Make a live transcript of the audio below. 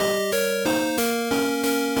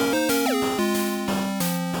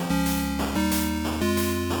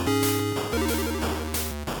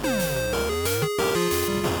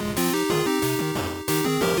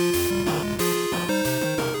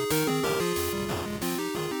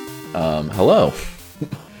Hello.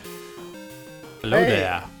 Hello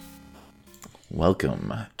there.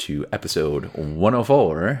 Welcome to episode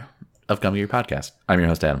 104 of Come Gear Podcast. I'm your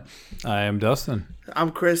host, Adam. I am Dustin.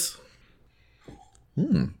 I'm Chris.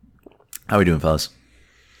 How are we doing, fellas?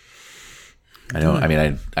 I know. I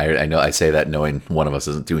mean, I know. I say that knowing one of us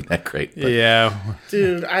isn't doing that great. But Yeah,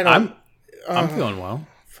 Dude, I don't... I'm feeling well.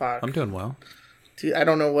 Fuck. I'm doing well. Dude, I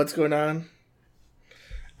don't know what's going on.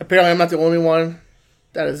 Apparently, I'm not the only one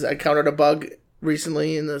that has encountered a bug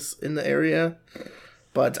recently in the area.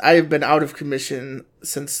 But I have been out of commission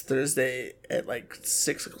since Thursday at like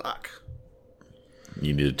 6 o'clock.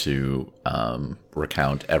 you needed to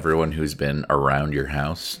recount everyone who's been around your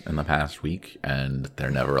house in the past week, and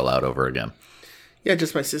they're never allowed over again. Yeah,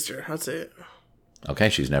 just my sister. That's it. Okay,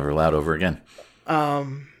 she's never allowed over again.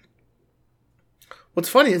 What's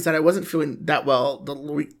funny is that I wasn't feeling that well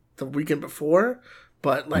the weekend before,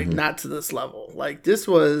 but like not to this level. Like this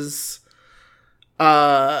was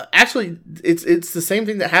actually it's the same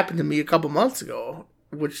thing that happened to me a couple months ago,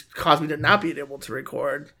 which caused me to not be able to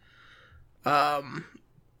record. I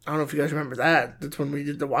don't know if you guys remember that. That's when we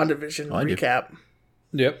did the WandaVision recap.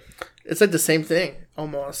 Yep. It's like the same thing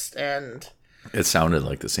almost, and It sounded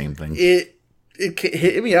like the same thing. it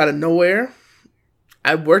hit me out of nowhere.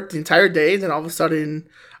 I worked the entire day, then all of a sudden,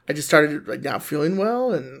 I just started like not feeling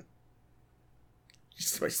well, and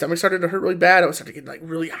my stomach started to hurt really bad. I was starting to get like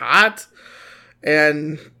really hot,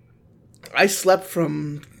 and I slept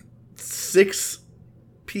from 6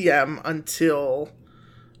 p.m. until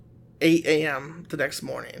 8 a.m. the next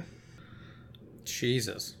morning.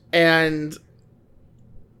 Jesus. And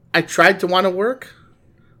I tried to want to work,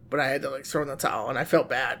 but I had to like throw in the towel, and I felt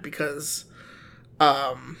bad because,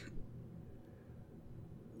 yeah,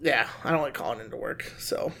 I don't like calling into work.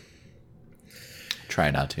 So, Try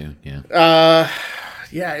not to. Yeah.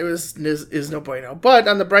 yeah, is no bueno. But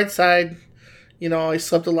on the bright side, you know, I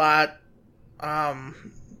slept a lot. I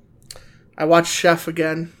watched Chef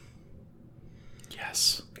again.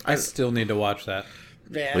 Yes. I still need to watch that.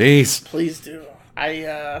 Man, Please do.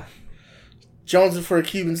 I jonesing for a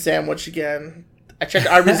Cuban sandwich again. I checked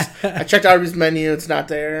Arby's. I checked Arby's menu. It's not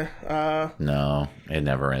there. No, it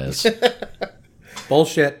never is.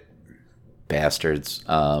 Bullshit. Bastards.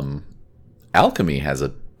 Alchemy has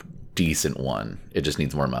a decent one. It just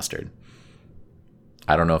needs more mustard.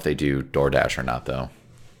 I don't know if they do DoorDash or not, though.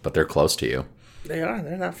 But they're close to you. They are.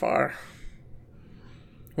 They're not far.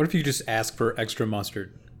 What if you just ask for extra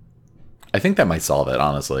mustard? I think that might solve it,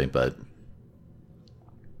 honestly, but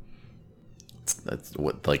that's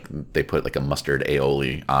what, like, they put like a mustard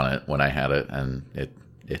aioli on it when I had it, and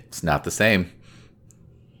it's not the same.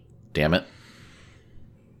 Damn it.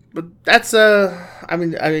 But that's I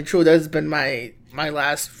mean, truly, that's been my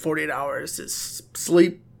last 48 hours is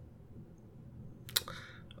sleep,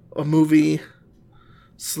 a movie,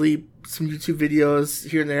 sleep, some YouTube videos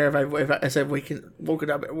here and there. As I've woken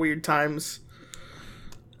up at weird times.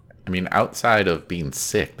 I mean, outside of being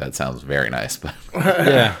sick, that sounds very nice, but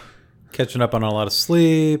Yeah. Catching up on a lot of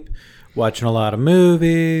sleep, watching a lot of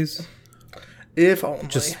movies. If only.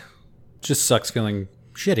 Just sucks feeling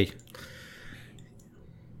shitty.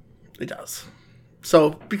 It does.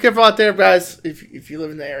 So be careful out there, guys, if you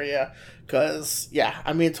live in the area, because yeah,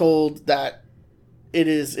 I'm being told that it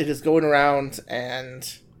is going around, and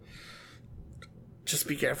just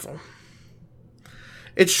be careful.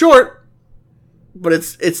 It's short, but it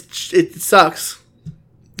sucks.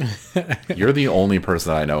 you're the only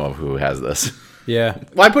person I know of who has this. Yeah.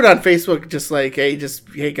 Well, I put it on Facebook, just like, hey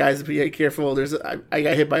guys, be careful. I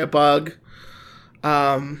got hit by a bug.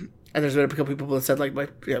 And there's been a couple people that said like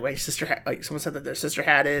my sister like someone said that their sister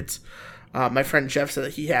had it. My friend Jeff said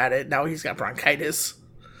that he had it. Now he's got bronchitis.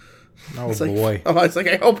 Oh, Like, boy. I was like,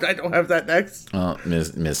 I hope I don't have that next. Well,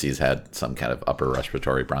 Missy's had some kind of upper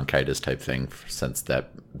respiratory bronchitis type thing since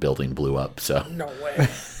that building blew up, so. No way.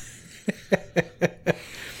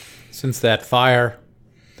 Since that fire,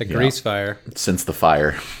 the grease fire. Since the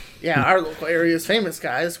fire. Yeah, our local area is famous,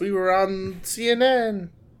 guys. We were on CNN.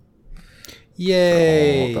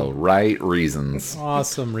 Yay. All the right reasons.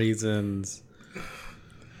 Awesome reasons.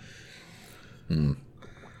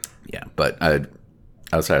 Yeah, but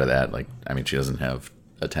outside of that, like, I mean, she doesn't have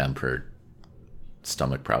a temp or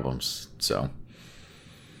stomach problems, so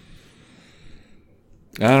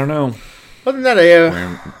I don't know. Other than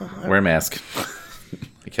that, Wear a mask,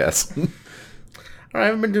 I guess. I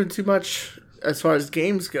haven't been doing too much as far as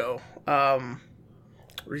games go.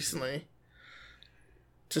 Recently,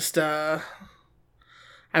 just I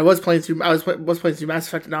was playing through Mass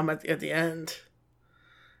Effect, and now I'm at the end,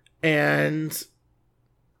 and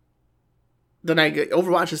then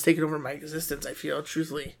Overwatch has taken over my existence. I feel,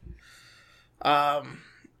 truthfully,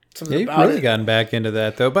 Something Yeah, you've about really it. gotten back into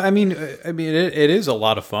that though. But I mean, it is a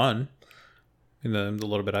lot of fun. In the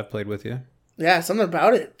little bit I've played with you. Yeah, something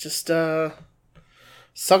about it just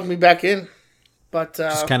sucked me back in. But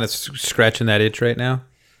Just kind of scratching that itch right now.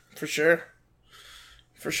 for sure.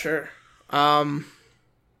 And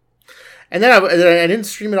then I didn't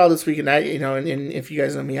stream it all this week, and and if you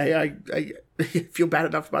guys know me, I feel bad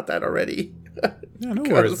enough about that already. Yeah, no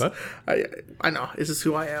worries, bud. I know this is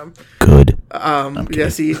who I am. Good. Yeah,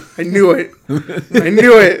 see, I knew it.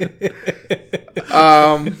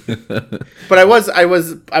 But I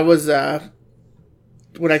was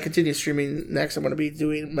when I continue streaming next, I'm going to be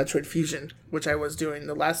doing Metroid Fusion, which I was doing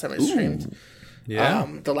the last time I streamed. Yeah.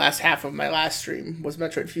 The last half of my last stream was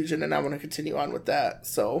Metroid Fusion, and I want to continue on with that.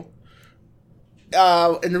 So,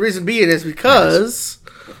 and the reason being is because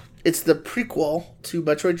it's the prequel to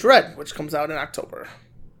Metroid Dread, which comes out in October.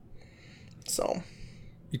 So,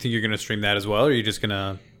 You think you're gonna stream that as well, or are you just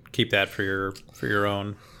gonna keep that for your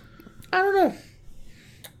own I don't know.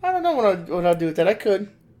 I don't know what I'll do with that. I could.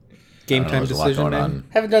 game I don't know, time there's a lot decision? going Man? on.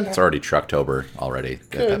 Haven't done It's already Trucktober already at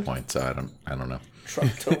Good. that point, so I don't know.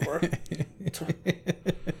 Trucktober.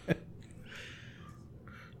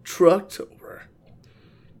 Trucktober.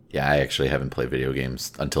 Yeah, I actually haven't played video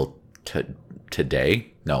games until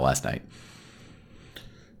today. No, last night.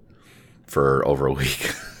 For over a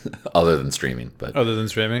week, other than streaming. But Other than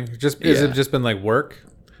streaming, has Yeah. it just been like work?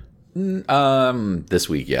 this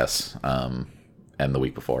week, yes, and the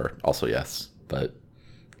week before, also yes. But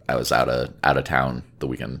I was out of town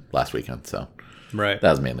last weekend, so Right. that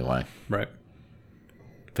was mainly why. Right.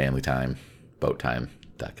 Family time, boat time,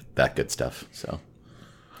 that good stuff. So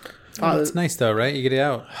It's nice though, right? You get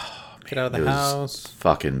out, get out of it the was house.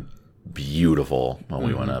 fucking beautiful when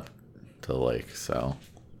we went up to the lake. So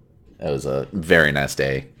it was a very nice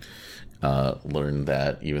day. Learned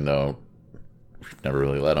that even though we've never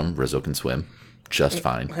really let him, Rizzo can swim just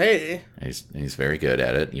fine. Hey, He's very good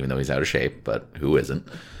at it, even though he's out of shape. But who isn't?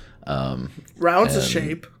 rounds of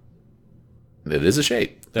shape. It is a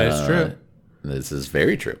shape. That is true. This is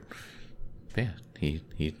very true. But yeah,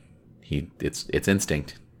 it's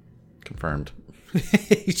instinct. Confirmed.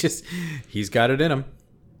 He's got it in him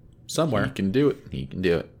somewhere. He can do it. He can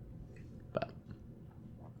do it.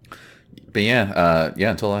 But yeah,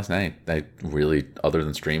 until last night, I really, other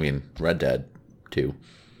than streaming Red Dead 2,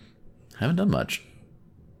 haven't done much.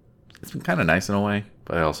 It's been kind of nice in a way,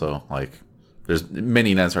 but I also, like, there's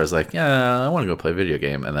many nights where I was like, yeah, I want to go play a video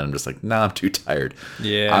game, and then I'm just like, nah, I'm too tired.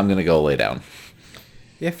 Yeah. I'm going to go lay down.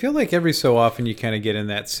 Yeah, I feel like every so often you kind of get in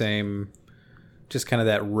that same, just kind of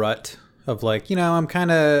that rut of like, I'm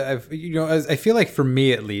kind of, I feel like for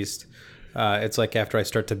me at least, it's like after I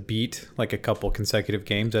start to beat like a couple consecutive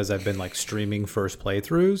games as I've been like streaming first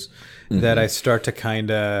playthroughs, that I start to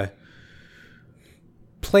kind of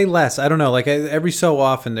play less. I don't know, like every so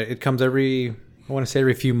often it comes I want to say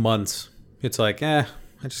every few months. It's like, I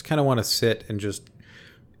just kind of want to sit and just,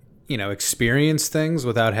 experience things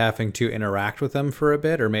without having to interact with them for a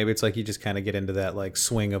bit. Or maybe it's like you just kind of get into that like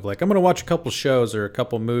swing of like, I'm going to watch a couple shows or a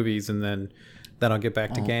couple movies and then I'll get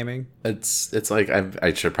back to gaming. It's like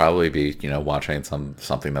I should probably be watching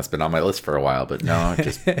something that's been on my list for a while, but no,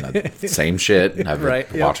 just same shit. I've been Right,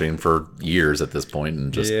 yep. watching for years at this point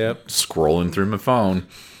and just Yep. scrolling through my phone.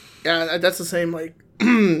 Yeah, that's the same. Like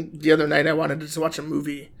the other night, I wanted to just watch a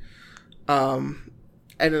movie,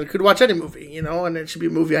 and I could watch any movie, and it should be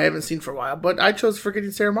a movie I haven't seen for a while. But I chose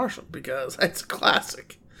Forgetting Sarah Marshall because it's a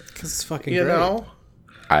classic. Because it's fucking You great. know,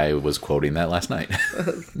 I was quoting that last night.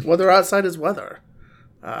 weather outside is weather.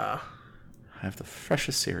 I have the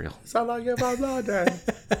freshest cereal. It's not like about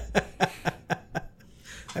that. I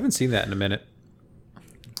haven't seen that in a minute.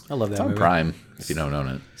 I love that It's on movie. Prime if you don't own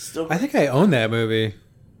it. Still, I think I own that movie.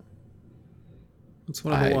 It's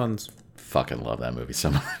one of the I- ones. Fucking love that movie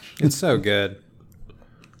so much. It's so good.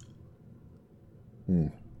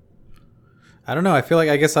 I don't know. I feel like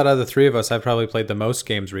I guess out of the three of us, I've probably played the most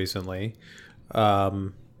games recently. I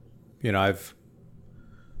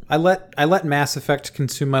let Mass Effect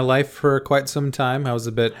consume my life for quite some time. I was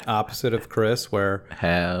a bit opposite of Chris, where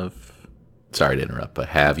Sorry to interrupt, but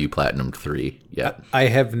have you platinumed 3 yet? I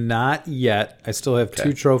have not yet. I still have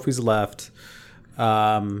 2 trophies left.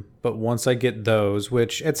 But once I get those,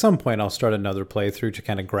 which at some point I'll start another playthrough to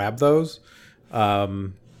kind of grab those.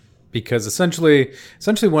 Because essentially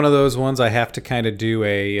one of those ones I have to kind of do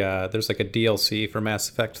there's like a DLC for Mass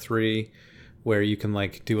Effect 3 where you can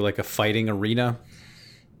like do like a fighting arena,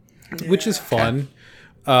 which is fun.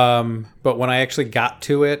 But when I actually got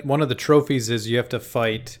to it, one of the trophies is you have to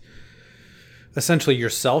fight essentially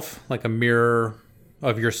yourself, like a mirror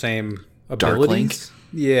of your same abilities. Link?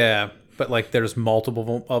 Yeah. but like there's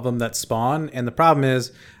multiple of them that spawn. And the problem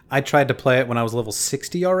is, I tried to play it when I was level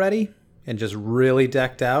 60 already, and just really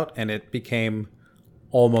decked out, and it became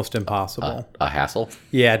almost impossible. A hassle.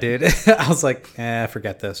 Yeah, dude. I was like,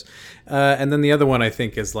 forget this. And then the other one I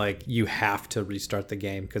think is like you have to restart the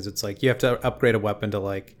game because it's like you have to upgrade a weapon to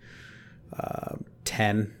like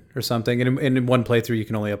 10 or something. And in one playthrough, you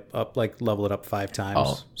can only level it up 5 times.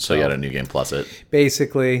 Oh, so you got a new game plus it.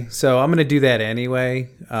 Basically. So I'm going to do that anyway.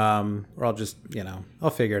 Or I'll just, I'll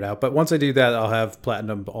figure it out. But once I do that, I'll have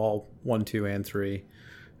platinum all 1, 2, and 3.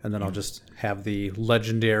 And then I'll just have the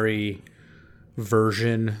legendary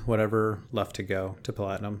version, whatever, left to go to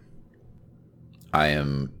platinum. I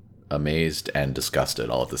am amazed and disgusted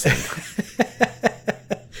all at the same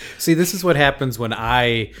time. See, this is what happens when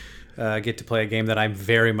I get to play a game that I'm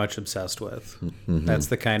very much obsessed with. Mm-hmm. That's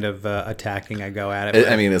the kind of attacking I go at it.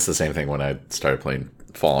 I mean, it's the same thing when I started playing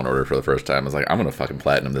Fallen Order for the first time. I was like, I'm going to fucking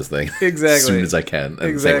platinum this thing exactly as soon as I can. And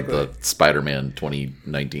exactly. same with the Spider-Man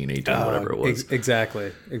 2019, 18, whatever it was.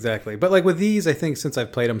 Exactly. But like with these, I think since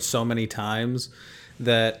I've played them so many times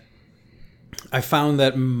that I found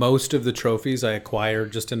that most of the trophies I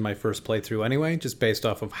acquired just in my first playthrough anyway, just based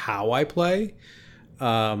off of how I play.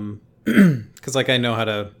 Because like I know how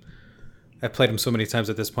to... I've played them so many times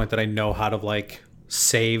at this point that I know how to like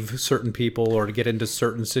save certain people or to get into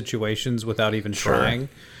certain situations without even trying.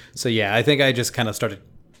 So yeah, I think I just kind of started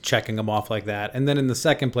checking them off like that. And then in the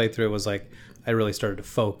second playthrough, it was like I really started to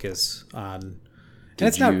focus on. And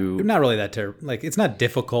it's not really that terrible. Like it's not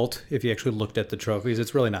difficult if you actually looked at the trophies.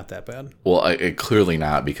 It's really not that bad. Well, clearly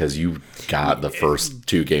not because you got the first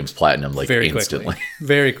 2 games platinum like very instantly.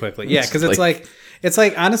 Very quickly. Yeah, because it's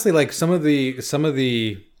like honestly like some of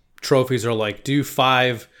the trophies are like do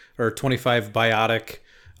 5 or 25 biotic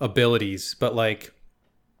abilities, but like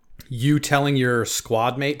you telling your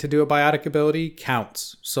squad mate to do a biotic ability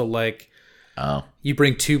counts. So like you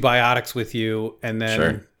bring 2 biotics with you and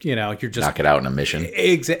then you're just knock it out in a mission.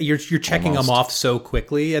 Exactly. You're checking them off so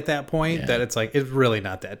quickly at that point that it's like it's really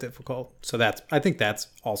not that difficult. So I think that's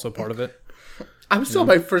also part of it. I'm still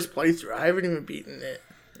my first playthrough. I haven't even beaten it.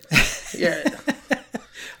 Yeah.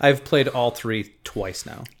 I've played all 3 twice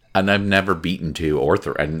now. And I've never beaten 2 or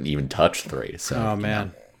 3. I didn't even touch 3. So, oh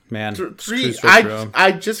man, 3.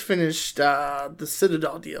 I just finished the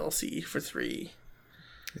Citadel DLC for 3.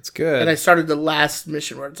 It's good. And I started the last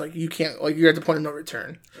mission where it's like you can't, like you're at the point of no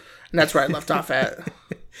return, and that's where I left off at.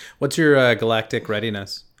 What's your galactic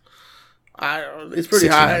readiness? It's pretty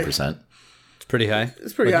 69%. High. It's pretty high.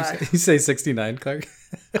 It's pretty high. You say 69, Clark?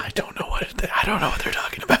 I don't know what they're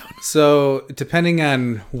talking about. So, depending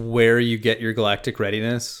on where you get your galactic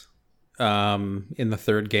readiness in the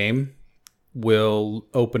third game, will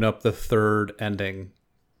open up the third ending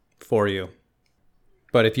for you.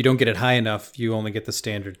 But if you don't get it high enough, you only get the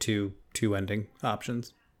standard two ending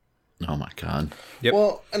options. Oh my god. Yep.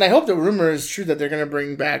 Well, and I hope the rumor is true that they're going to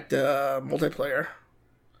bring back the multiplayer.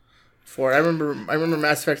 I remember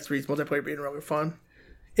Mass Effect 3's multiplayer being really fun.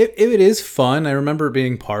 It is fun. I remember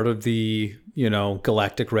being part of the,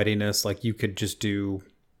 galactic readiness. Like you could just do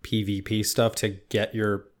PvP stuff to get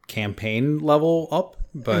your campaign level up.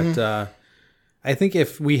 But I think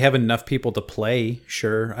if we have enough people to play,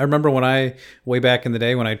 sure. I remember way back in the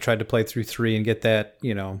day when I tried to play through 3 and get that,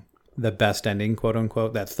 the best ending, quote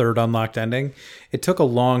unquote, that third unlocked ending. It took a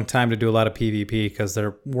long time to do a lot of PvP because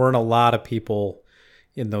there weren't a lot of people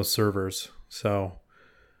in those servers. So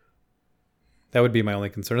that would be my only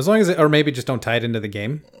concern. As long as or maybe just don't tie it into the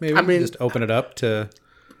game. Maybe just open it up to.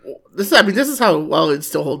 This is how well it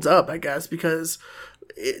still holds up, I guess, because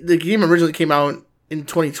the game originally came out in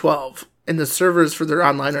 2012, and the servers for their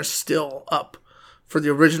online are still up for the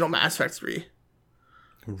original Mass Effect 3.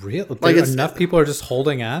 Really? Like enough people are just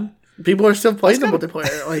holding on? People are still playing the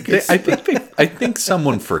multiplayer. I think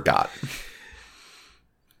someone forgot.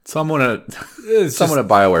 Someone at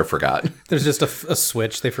BioWare forgot. There's just a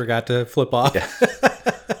switch they forgot to flip off. Yeah.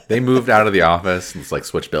 They moved out of the office and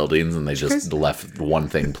switched buildings, and they just left one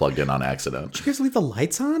thing plugged in on accident. Did you guys leave the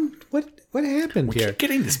lights on? What happened here? Keep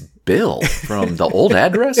getting this bill from the old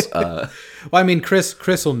address. Well, I mean,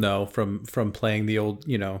 Chris will know from playing the old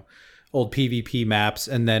old PvP maps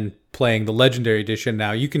and then playing the Legendary Edition.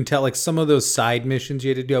 Now you can tell like some of those side missions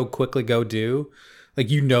you had to quickly go do. Like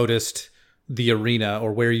you noticed the arena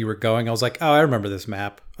or where you were going. I was like, oh, I remember this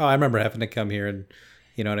map. Oh, I remember having to come here and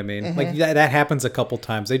you know what I mean? Mm-hmm. Like that happens a couple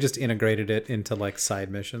times. They just integrated it into like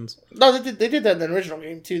side missions. No, they did that in the original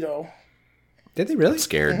game too, though. Did they really? I'm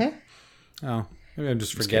scared. Mm-hmm. Oh, maybe I'm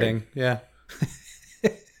just forgetting. Yeah.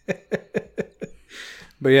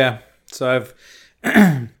 But yeah, so I've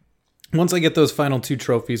once I get those final 2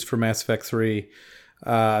 trophies for Mass Effect 3,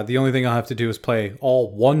 The only thing I'll have to do is play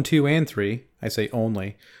all 1, 2, and 3. I say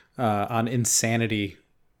only on insanity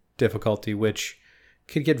difficulty, which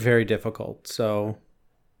could get very difficult. So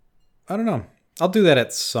I don't know. I'll do that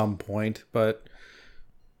at some point, but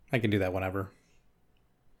I can do that whenever.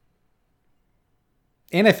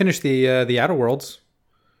 And I finished the Outer Worlds.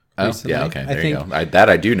 Oh, recently. yeah, okay. I There think, you go. That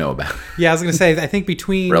I do know about. Yeah, I was going to say, I think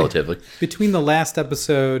Relatively. between the last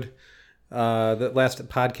episode, the last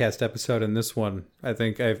podcast episode and this one, I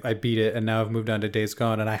think I beat it, and now I've moved on to Days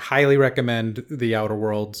Gone, and I highly recommend the Outer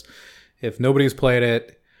Worlds. If nobody's played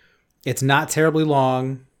it, it's not terribly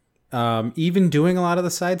long. Even doing a lot of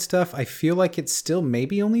the side stuff, I feel like it still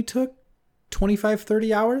maybe only took 25,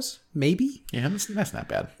 30 hours, maybe. Yeah, that's not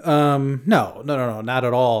bad. No, not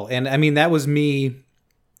at all. And I mean, that was me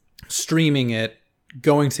streaming it,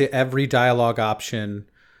 going to every dialogue option,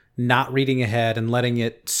 not reading ahead and letting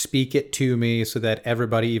it speak it to me so that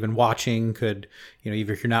everybody even watching could, even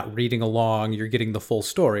if you're not reading along, you're getting the full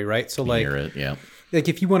story, right? So like, Hear it, yeah. Like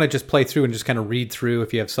if you want to just play through and just kind of read through,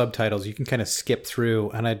 if you have subtitles, you can kind of skip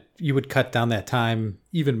through, and you would cut down that time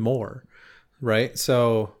even more, right?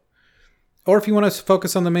 So, or if you want to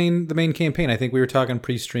focus on the main campaign, I think we were talking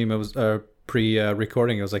pre-stream, it was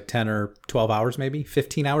pre-recording, it was like 10 or 12 hours, maybe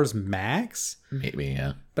 15 hours max. Maybe,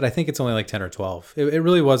 yeah. But I think it's only like 10 or 12. It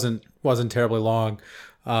really wasn't terribly long.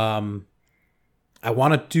 I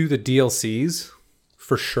want to do the DLCs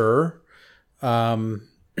for sure.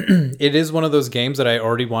 It is one of those games that I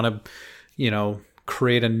already want to,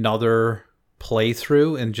 create another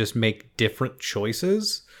playthrough and just make different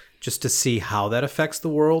choices just to see how that affects the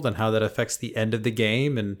world and how that affects the end of the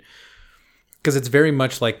game. And because it's very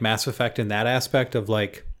much like Mass Effect in that aspect of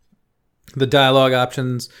like the dialogue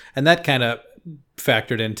options, and that kind of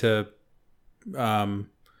factored into, I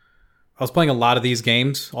was playing a lot of these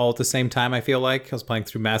games all at the same time, I feel like. I was playing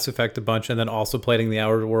through Mass Effect a bunch and then also playing the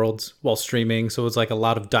Outer Worlds while streaming. So it was like a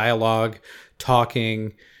lot of dialogue,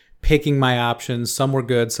 talking, picking my options. Some were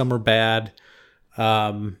good, some were bad.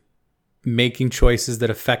 Making choices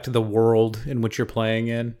that affect the world in which you're playing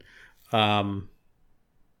in. But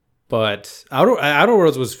Outer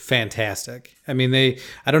Worlds was fantastic. I mean,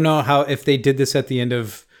 I don't know if they did this at the end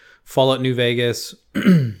of Fallout New Vegas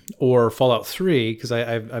or Fallout 3, because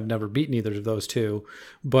I've never beaten either of those two,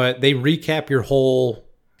 but they recap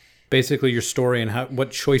basically your story and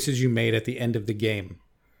what choices you made at the end of the game.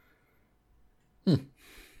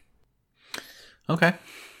 Okay.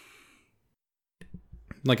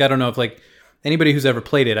 Like, I don't know if like anybody who's ever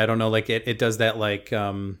played it, I don't know, like it does that like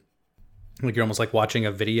you're almost like watching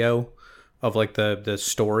a video of like the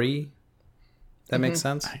story. That makes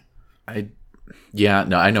sense. Yeah,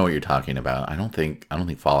 no, I know what you're talking about. I don't think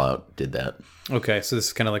Fallout did that. Okay, so this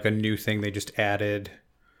is kind of like a new thing they just added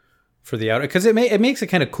for the Outer, because it makes it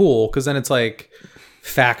kind of cool, because then it's like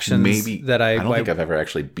factions. Maybe that I don't think I've ever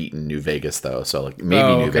actually beaten New Vegas though. So like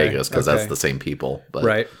maybe New Vegas, because that's the same people. But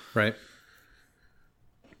right.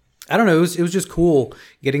 I don't know. It was just cool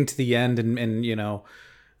getting to the end and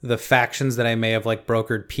the factions that I may have like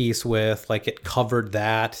brokered peace with, like it covered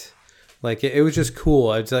that. Like it was just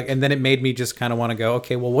cool. It's like, and then it made me just kind of want to go,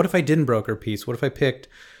 okay, well, what if I didn't broker peace? What if I picked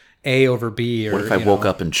A over B? Or what if I woke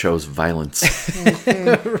up and chose violence?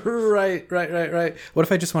 Right. What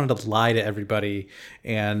if I just wanted to lie to everybody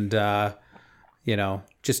and,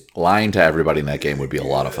 just lying to everybody in that game would be a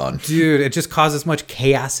lot of fun. Dude, it just caused as much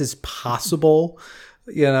chaos as possible.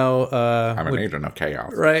 I'm an agent of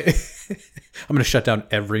chaos. Right. I'm going to shut down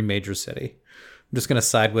every major city. I'm just going to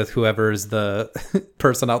side with whoever is the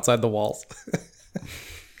person outside the walls.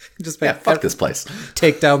 Fuck this place.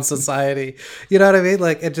 Take down society. You know what I mean?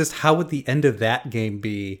 Like, it just, how would the end of that game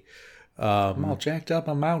be? I'm all jacked up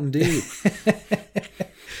on Mountain Dew.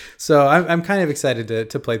 So I'm kind of excited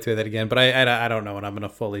to play through that again, but I don't know when I'm going to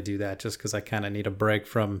fully do that, just because I kind of need a break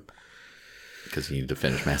from... Because you need to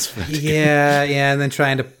finish Mass Effect. Yeah, and then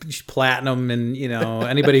trying to platinum, and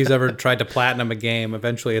anybody who's ever tried to platinum a game,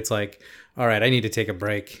 eventually it's like, all right, I need to take a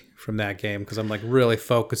break from that game, because I'm like really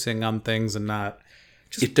focusing on things and not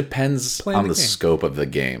just... It depends on the scope of the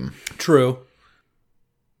game. True.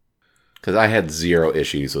 Because I had zero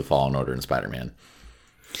issues with Fallen Order and Spider-Man.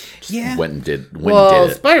 Yeah. Went and did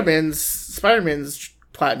it. Spider-Man's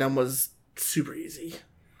platinum was super easy.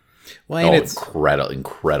 Well, and it's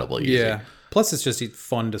incredibly easy. Yeah. Plus, it's just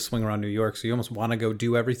fun to swing around New York, so you almost want to go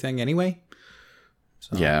do everything anyway.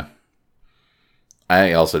 So. Yeah.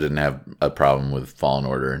 I also didn't have a problem with Fallen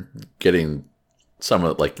Order. Getting some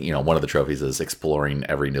of, one of the trophies is exploring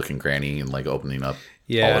every nook and cranny and, opening up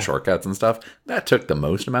all the shortcuts and stuff. That took the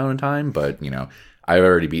most amount of time, but, I've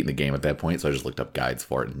already beaten the game at that point, so I just looked up guides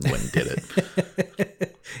for it and went and did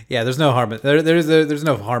it. Yeah, there's no harm. There's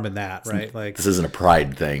no harm in that, right? Like, This isn't a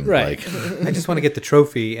pride thing. right. Like, I just want to get the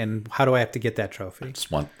trophy, and how do I have to get that trophy?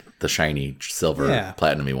 just want the shiny silver Yeah.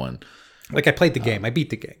 platinum one. Like, I played the game. I beat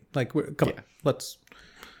the game. Like, come on, let's.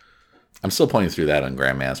 I'm still playing through that on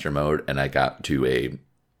Grandmaster mode, and I got to a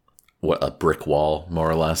brick wall more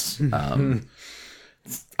or less.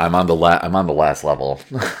 I'm on the last level,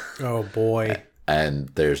 Oh boy.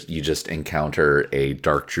 and you just encounter a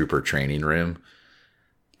Dark Trooper training room.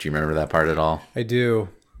 Do you remember that part at all? I do.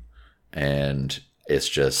 And it's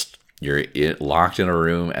just locked in a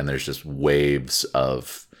room, and there's just waves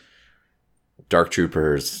of Dark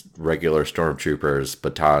Troopers, regular Stormtroopers,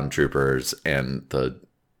 Baton Troopers, and the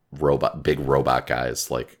big robot guys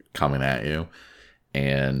like coming at you.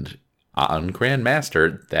 And on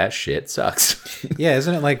Grandmaster, that shit sucks. Yeah,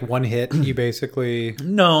 isn't it like one hit? You basically.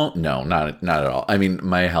 No, not at all. I mean,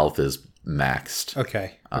 my health is maxed.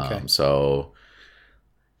 Okay. Okay. So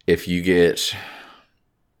if you get,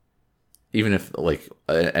 even if like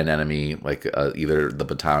an enemy, like either the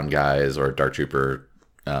Baton guys or a Dark Trooper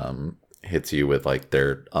hits you with like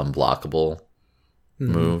their unblockable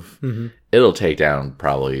move, it'll take down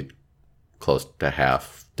probably close to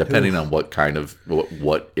half, depending on what kind of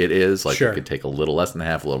what it is. Like Sure. it could take a little less than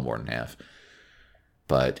half, a little more than half.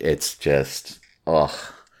 But it's just,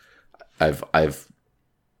 I've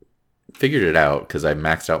figured it out because I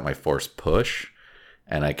maxed out my force push,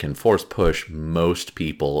 and I can force push most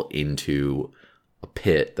people into a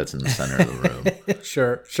pit that's in the center of the room.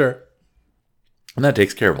 Sure. And that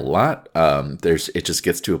takes care of a lot. It just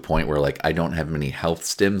gets to a point where like I don't have many health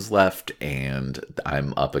stims left, and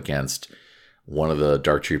I'm up against one of the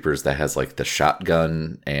Dark Troopers that has like the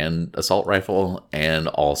shotgun and assault rifle, and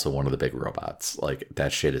also one of the big robots. Like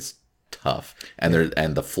that shit is tough, and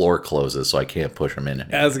the floor closes, so I can't push them in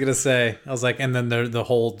anymore. I was gonna say. I was like, and then the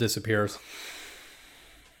hole disappears.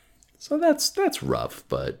 So that's rough,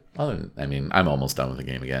 but I'm almost done with the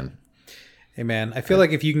game again. Hey man, I feel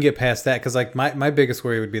like if you can get past that, because like my biggest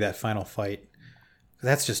worry would be that final fight.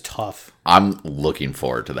 That's just tough. I'm looking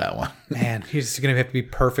forward to that one. Man, you're just gonna have to be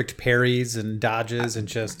perfect parries and dodges and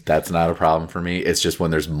just. That's not a problem for me. It's just when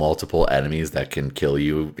there's multiple enemies that can kill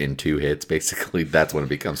you in 2 hits, basically, that's when it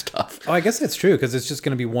becomes tough. Oh, I guess that's true because it's just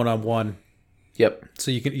gonna be 1-on-1. Yep. So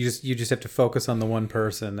you just have to focus on the one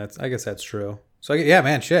person. I guess that's true. So yeah,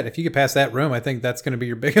 man, shit. If you get past that room, I think that's gonna be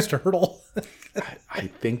your biggest hurdle. I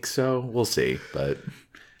think so. We'll see. But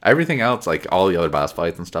everything else, like all the other boss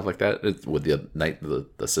fights and stuff like that, with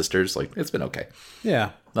the sisters, like it's been okay.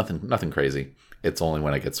 Yeah, Nothing crazy. It's only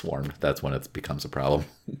when I get swarmed that's when it becomes a problem.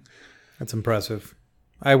 that's impressive.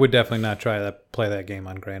 I would definitely not play that game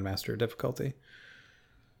on Grandmaster difficulty.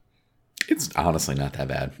 It's honestly not that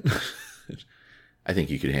bad. I think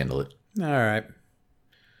you could handle it. All right.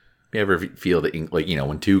 You ever feel that, like,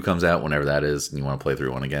 when 2 comes out, whenever that is, and you want to play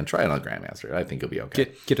through 1 again, try it on Grandmaster. I think you'll be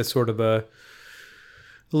okay. Get a sort of a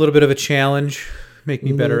little bit of a challenge. Make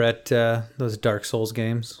me better at those Dark Souls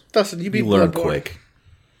games. Dustin, you beat You learn Bloodborne. quick.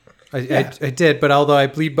 I did, but although I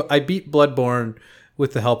beat Bloodborne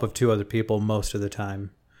with the help of 2 other people most of the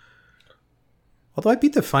time. Although I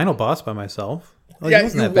beat the final boss by myself. Like, it Yeah,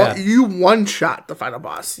 wasn't that bad. you one-shot the final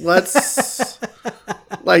boss. Let's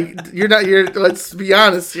let's be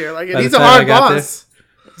honest here. Like, By he's the a time hard I got boss.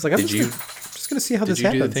 I was like, I'm Did you just gonna see how did this you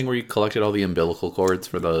do the happens. thing where you collected all the umbilical cords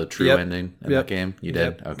for the true Yep. ending in Yep. that game? You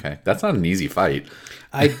did? Okay. That's not an easy fight.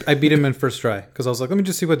 I beat him in first try because I was like, let me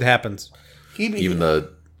just see what happens. He beat Even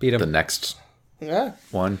Beat him. the next yeah,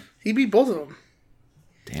 one. he beat both of them.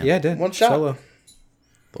 Damn. Yeah, I did. One shot. Solo.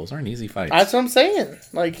 Those aren't easy fights. That's what I'm saying.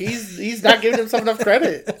 Like, he's not giving himself enough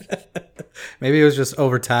credit. Maybe it was just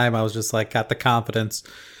over time. I was just like, got the confidence.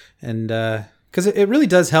 And because it really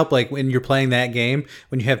does help, like when you're playing that game,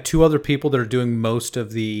 when you have 2 other people that are doing most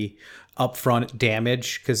of the upfront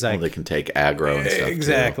damage. Because Well, they can take aggro and stuff.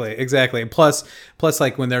 Exactly. And plus,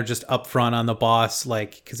 like when they're just upfront on the boss,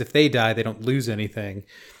 like, because if they die, they don't lose anything.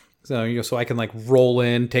 So, so I can like roll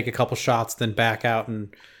in, take a couple shots, then back out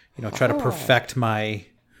and, try to perfect my,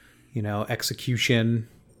 execution.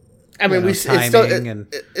 I mean, it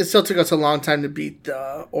still took us a long time to beat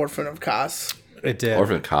the Orphan of Kos. It did.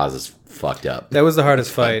 Orphan of Kos is fucked up. That was the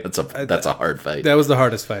hardest fight. That's a hard fight. That was the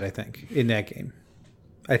hardest fight, I think, in that game.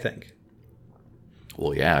 I think.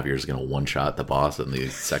 Well, yeah, if you're just gonna one shot the boss in the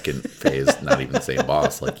second phase, not even the same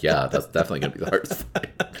boss, like, yeah, that's definitely gonna be the hardest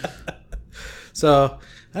fight. So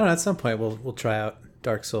I don't know. At some point, we'll try out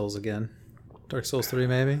Dark Souls again. Dark Souls 3,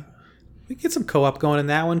 maybe. We can get some co-op going in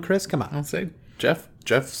that one, Chris. Come on. I'll say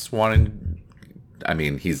Jeff's wanting. I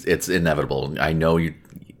mean, it's inevitable. I know you,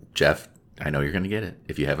 Jeff. I know you're gonna get it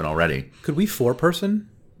if you haven't already. Could we 4-person?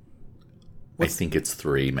 I think it's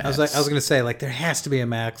 3 max. I was gonna say like there has to be a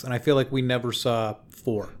max, and I feel like we never saw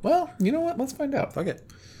 4. Well, you know what? Let's find out. Fuck it.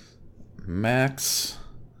 Max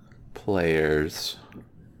players,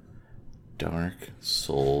 Dark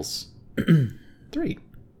Souls 3.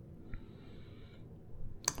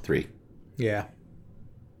 3. Yeah.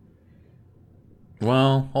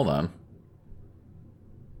 Well, hold on.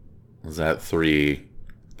 Was that 3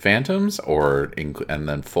 phantoms and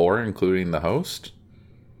then 4 including the host?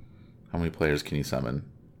 How many players can you summon?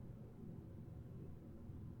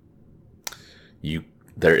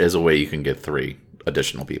 There is a way you can get 3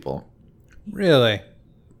 additional people. Really?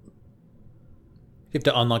 You have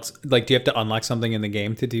to unlock. Like, do you have to unlock something in the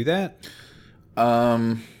game to do that?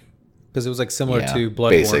 Because it was like similar to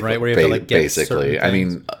Bloodborne, right? Where you have to like get basically. I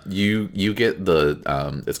things. mean, you get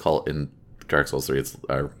the it's called in Dark Souls 3. It's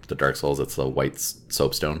the Dark Souls. It's the white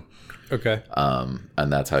soapstone. Okay.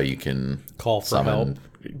 And that's how you can Call for help.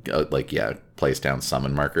 Place down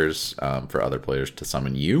summon markers for other players to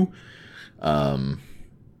summon you.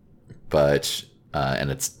 But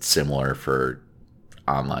it's similar for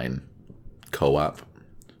online co-op.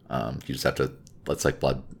 You just have to. It's like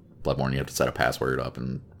Bloodborne. You have to set a password up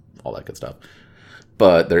and all that good stuff.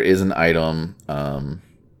 But there is an item that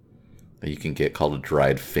you can get called a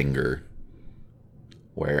dried finger,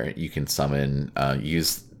 where you can summon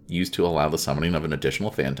use to allow the summoning of an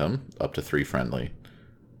additional phantom, up to 3 friendly.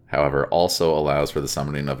 However, also allows for the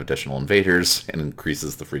summoning of additional invaders and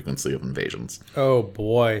increases the frequency of invasions. Oh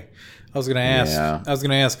boy, I was gonna ask. Yeah. I was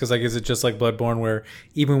gonna ask because like, is it just like Bloodborne, where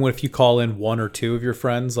even if you call in 1 or 2 of your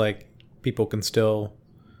friends, like people can still.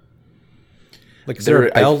 Like, is there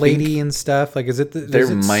a bell lady and stuff? Like, is it?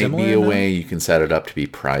 There might be a enough? way you can set it up to be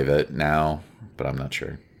private now, but I'm not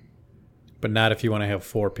sure. But not if you want to have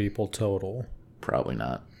 4 people total. Probably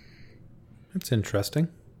not. That's interesting.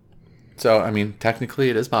 So, I mean, technically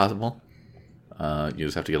it is possible. You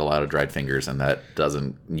just have to get a lot of dried fingers, and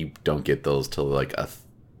you don't get those till like a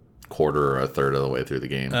quarter or a third of the way through the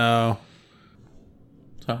game. Oh.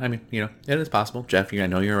 So, I mean, it is possible. Jeff, I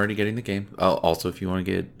know you're already getting the game. Also, if you want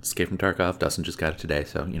to get Escape from Tarkov, Dustin just got it today,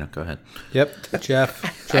 so, go ahead. Yep.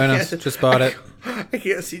 Jeff, join us. Just bought it. I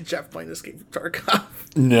can't see Jeff playing Escape from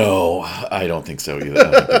Tarkov. No, I don't think so either.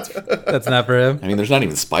 I don't think That's not for him. I mean, there's not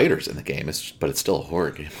even spiders in the game, but it's still a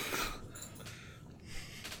horror game.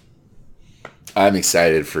 I'm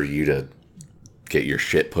excited for you to get your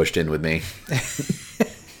shit pushed in with me.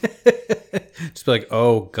 Just be like,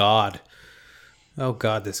 oh god,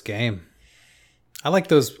 this game. I like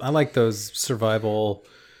those survival.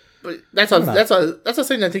 But that's a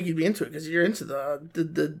thing I think you'd be into it because you're into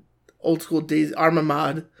the old school Daisy Arma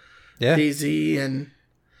mod, Yeah, Daisy, and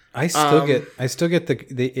I still get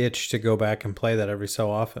the itch to go back and play that every so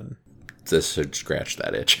often. This should scratch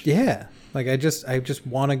that itch. Yeah, like I just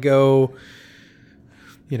want to go.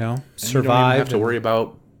 Survive. You don't even have to worry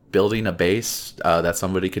about building a base that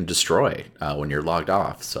somebody can destroy when you're logged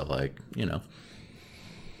off. So, you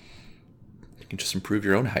can just improve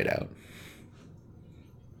your own hideout.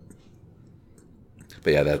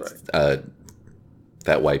 But yeah,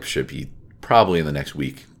 that wipe should be probably in the next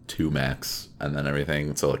week, 2 max, and then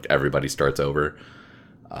everything. So everybody starts over.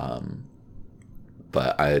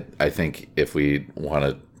 But I think if we want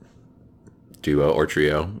to duo or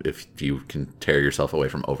trio, if you can tear yourself away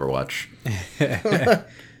from Overwatch,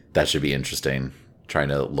 that should be interesting. Trying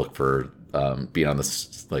to look for being on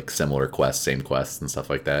this similar quests, same quests and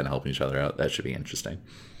stuff like that, and helping each other out. That should be interesting.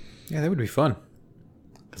 Yeah, that would be fun.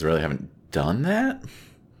 Because we really haven't done that.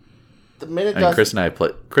 the minute Chris and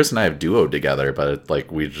I have duoed together,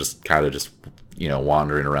 but we just kind of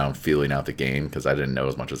wandering around feeling out the game because I didn't know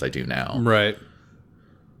as much as I do now. Right.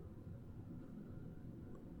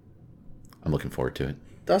 I'm looking forward to it.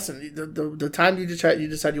 Dustin, the time you decide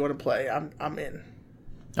you want to play, I'm in.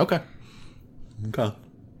 Okay.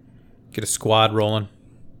 Get a squad rolling.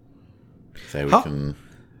 Say we can.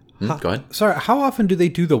 Go ahead. Sorry, how often do they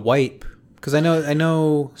do the wipe? Because I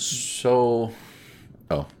know. So,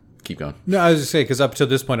 keep going. No, I was just saying because up to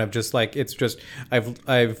this point,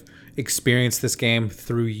 I've experienced this game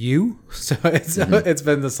through you, so it's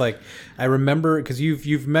been this I remember because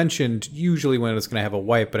you've mentioned usually when it's going to have a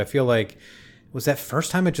wipe, but I feel like was that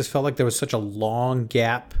first time it just felt like there was such a long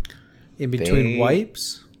gap in between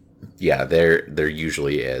wipes. Yeah, there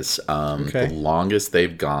usually is. Okay. The longest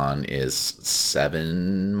they've gone is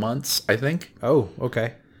 7 months, I think. Oh,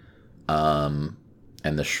 okay. And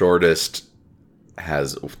the shortest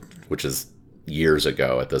which is years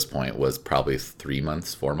ago at this point, was probably 3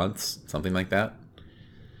 months, 4 months, something like that.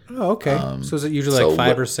 Oh, okay. So is it usually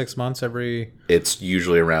 5 or 6 months every? It's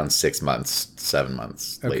usually around 6 months, 7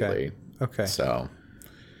 months lately. Okay. So,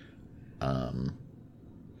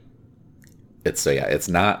 It's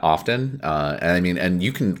not often, and I mean, and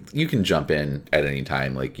you can jump in at any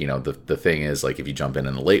time. Like, the thing is, like, if you jump in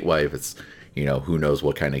a late wipe, it's, who knows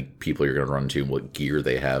what kind of people you're going to run into and what gear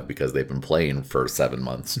they have because they've been playing for 7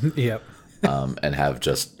 months. Yep. And have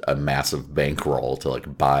just a massive bankroll to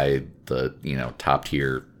like buy the top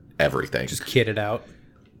tier everything. Just kit it out.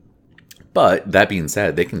 But that being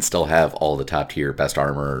said, they can still have all the top tier, best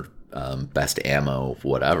armor, best ammo,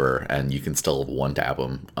 whatever, and you can still one tap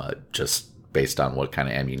them just based on what kind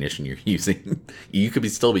of ammunition you're using. You could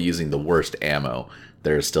still be using the worst ammo.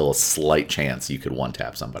 There's still a slight chance you could one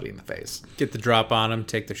tap somebody in the face. Get the drop on them,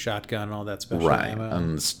 take the shotgun, all that special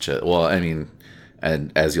ammo. Well, I mean,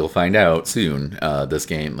 and as you'll find out soon, this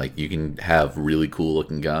game, like, you can have really cool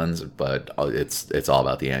looking guns, but it's all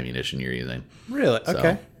about the ammunition you're using. Really?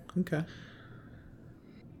 So, Okay.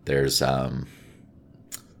 There's a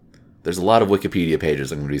lot of Wikipedia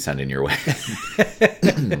pages I'm going to be sending your way.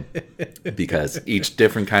 Because each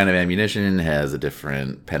different kind of ammunition has a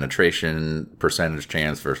different penetration percentage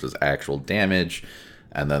chance versus actual damage.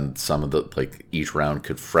 And then some of the, like, each round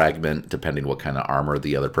could fragment depending what kind of armor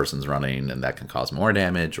the other person's running, and that can cause more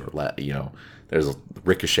damage or there's a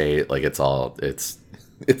ricochet. Like, it's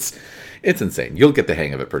insane. You'll get the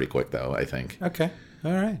hang of it pretty quick though, I think. Okay.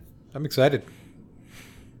 All right. I'm excited.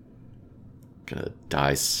 Gonna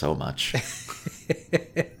die so much.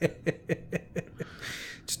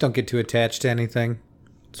 Just don't get too attached to anything.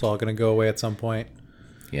 It's all gonna go away at some point.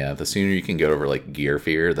 Yeah, the sooner you can get over like gear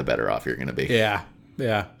fear, the better off you're gonna be. Yeah.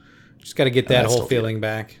 Just got to get that whole feeling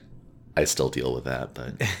back. I still deal with that,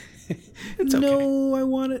 but it's okay. No, I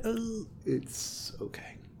want it. It's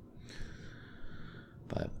okay.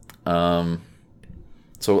 But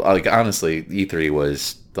so, like, honestly, E3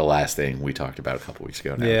 was the last thing we talked about a couple weeks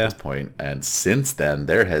ago now at this point. And since then,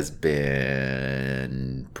 there has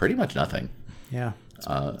been pretty much nothing. Yeah.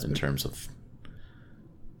 In terms of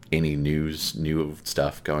any new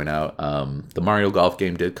stuff going out. The Mario Golf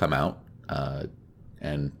game did come out.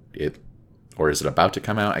 And is it about to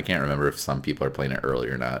come out? I can't remember if some people are playing it early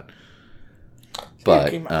or not.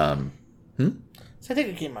 But, So I think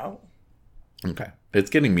it came out. Okay. It's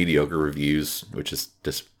getting mediocre reviews, which is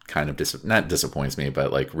just kind of not disappoints me,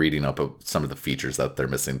 but like reading up of some of the features that they're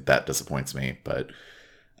missing, that disappoints me. But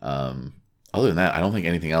other than that, I don't think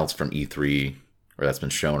anything else from E3 or that's been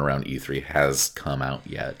shown around E3 has come out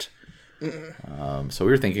yet. So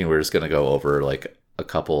we were thinking we're just going to go over like a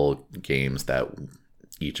couple games that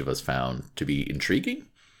each of us found to be intriguing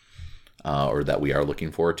or that we are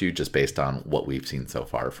looking forward to just based on what we've seen so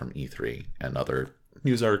far from E3 and other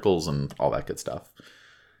news articles and all that good stuff.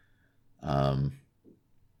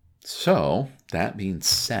 So that being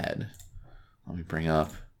said, let me bring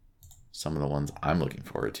up some of the ones I'm looking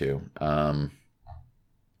forward to.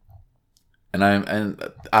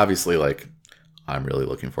 And obviously, like, I'm really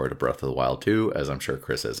looking forward to Breath of the Wild 2, as I'm sure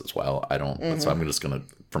Chris is as well. So I'm just gonna,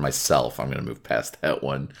 for myself, I'm gonna move past that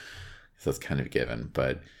one. So that's kind of a given.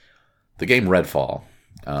 But the game Redfall,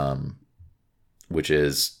 which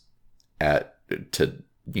is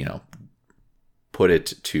put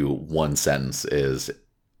it to one sentence, is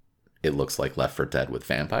it looks like Left 4 Dead with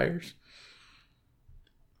vampires.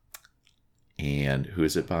 And who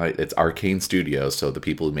is it by? It's Arcane Studios, so the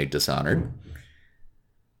people who made Dishonored.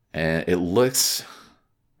 And it looks,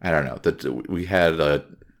 I don't know, that we had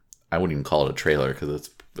I wouldn't even call it a trailer because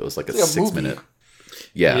it was like a 6-minute.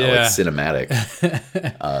 Yeah, like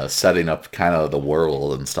cinematic, setting up kind of the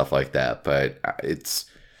world and stuff like that. But it's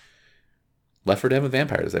Left 4 Dead with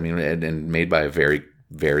vampires. I mean, and made by a very,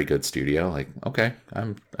 very good studio. Like, okay,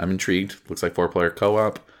 I'm intrigued. Looks like 4-player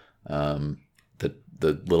co-op.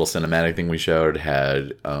 The little cinematic thing we showed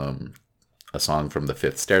had a song from the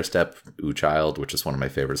Fifth Stairstep, "Ooh Child," which is one of my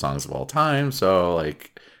favorite songs of all time. So,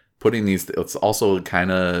 like, putting these, it's also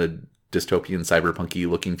kind of dystopian, cyberpunky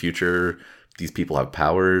looking future. These people have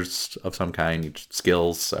powers of some kind,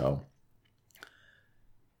 skills. So,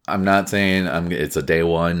 I'm not saying it's a day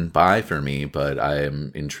one buy for me, but I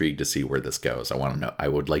am intrigued to see where this goes. I want to know. I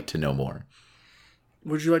would like to know more.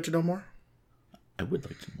 Would you like to know more? I would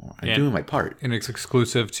like to know more. I'm doing my part. And it's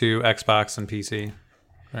exclusive to Xbox and PC,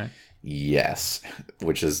 right? Yes,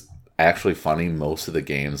 which is actually funny. Most of the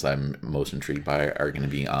games I'm most intrigued by are going to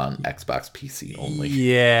be on Xbox PC only.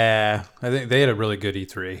 Yeah, I think they had a really good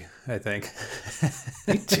E3. I think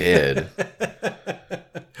They did.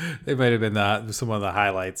 They might have been some of the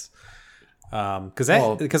highlights. Because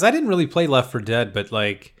I didn't really play Left 4 Dead, but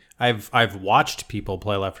like I've watched people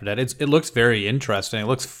play Left 4 Dead. It looks very interesting. It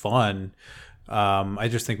looks fun. I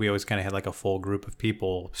just think we always kind of had like a full group of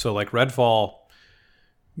people. So like Redfall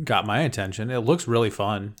got my attention. It looks really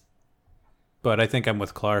fun. but I think I'm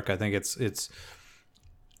with Clark. I think it's.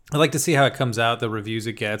 I like to see how it comes out, the reviews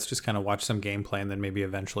it gets, just kind of watch some gameplay, and then maybe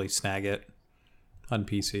eventually snag it on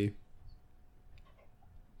PC.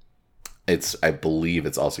 I believe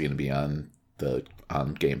it's also going to be on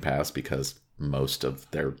Game Pass because most of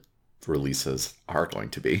their releases are going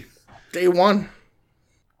to be Day one.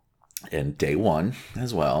 And day one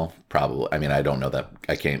as well, probably. I mean, I don't know that.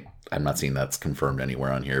 I'm not seeing that's confirmed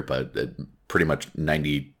anywhere on here, but pretty much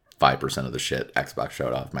 95% of the shit Xbox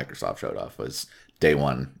showed off, Microsoft showed off, was day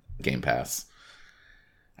one Game Pass.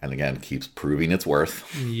 And again, keeps proving its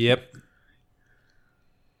worth. Yep.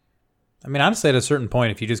 I mean, honestly, at a certain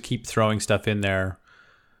point, if you just keep throwing stuff in there,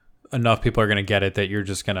 enough people are going to get it that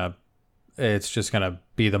it's just going to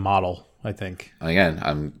be the model, I think. Again,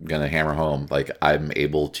 I'm going to hammer home. Like, I'm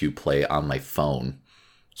able to play on my phone,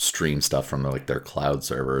 stream stuff from their cloud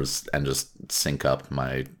servers, and just sync up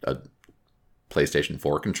my PlayStation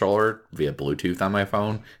 4 controller via Bluetooth on my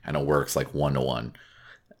phone, and it works like 1-to-1.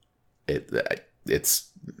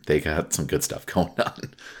 They got some good stuff going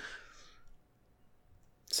on.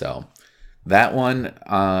 So that one,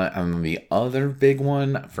 and the other big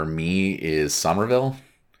one for me is Somerville.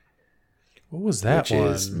 What was that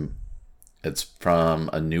one? It's from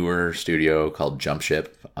a newer studio called Jump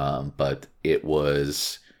Ship, but it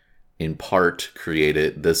was in part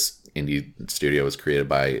created. This indie studio was created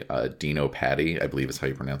by Dino Patti, I believe is how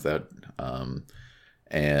you pronounce that.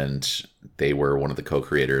 And they were one of the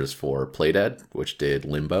co-creators for Playdead, which did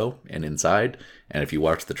Limbo and Inside. And if you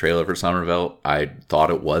watch the trailer for Somerville, I thought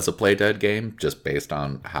it was a Playdead game just based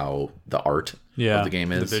on how the art of the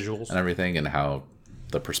game is, the visuals and everything, and how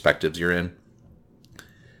the perspectives you're in.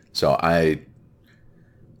 So I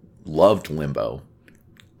loved Limbo,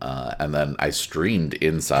 and then I streamed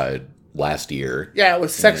Inside last year. Yeah, it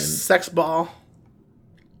was sex ball.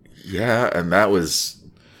 Yeah, and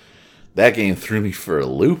that game threw me for a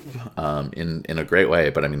loop in a great way.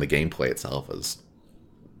 But I mean, the gameplay itself is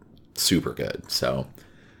super good. So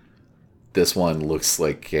this one looks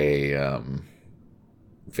like a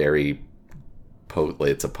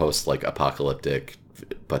it's a post apocalyptic,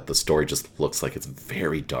 but the story just looks like it's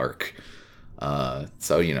very dark.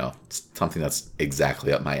 So it's something that's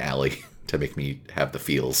exactly up my alley to make me have the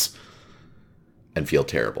feels and feel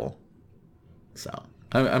terrible. So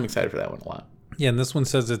I'm excited for that one a lot. Yeah, and this one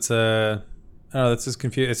says it's this is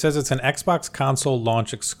confusing. It says it's an Xbox console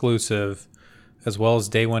launch exclusive, as well as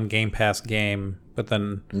day one Game Pass game. But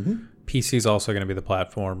then PC is also going to be the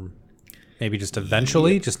platform, maybe just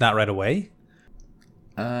eventually, just not right away.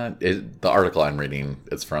 The article I'm reading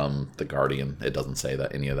is from The Guardian. It doesn't say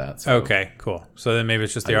that any of that. So okay, cool. So then maybe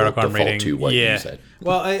it's just the article I'm reading. To what you said.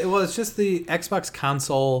 Well, it's just the Xbox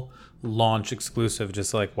console launch exclusive.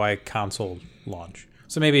 Just like why console launch?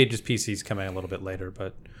 So maybe just PC's coming a little bit later,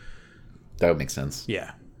 but that would make sense.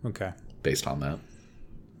 Yeah. Okay. Based on that,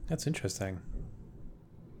 that's interesting.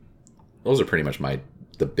 Those are pretty much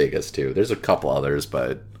the biggest two. There's a couple others,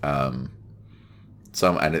 but I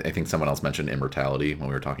think someone else mentioned Immortality when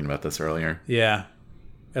we were talking about this earlier. Yeah,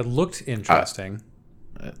 it looked interesting.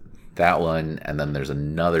 That one, and then there's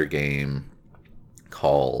another game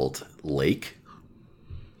called Lake,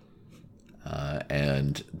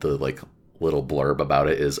 and the little blurb about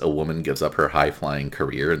it is: a woman gives up her high-flying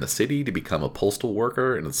career in the city to become a postal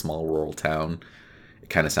worker in a small rural town. It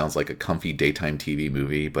kind of sounds like a comfy daytime TV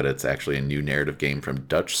movie, but it's actually a new narrative game from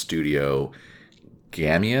Dutch studio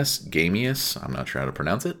Gamius. I'm not sure how to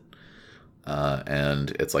pronounce it. And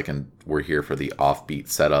it's we're here for the offbeat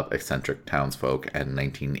setup, eccentric townsfolk, and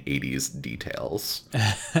 1980s details.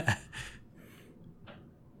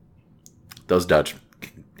 Those Dutch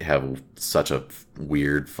have such a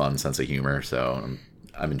weird, fun sense of humor, so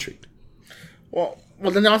I'm intrigued. Well,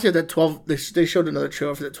 then also that 12. They showed another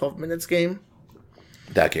trailer for the 12 minutes game.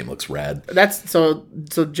 That game looks rad. That's so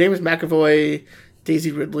James McAvoy,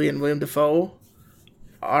 Daisy Ridley, and William Dafoe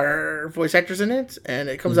are voice actors in it, and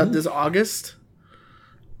it comes out this August.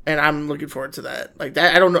 And I'm looking forward to that. I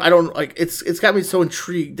don't know. It's got me so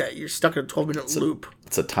intrigued that you're stuck in a 12-minute loop.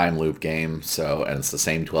 It's a time loop game, and it's the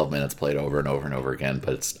same 12 minutes played over and over and over again,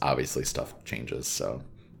 but it's obviously stuff changes. So,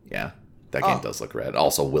 yeah, that game does look rad.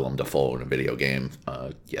 Also, Willem Dafoe in a video game.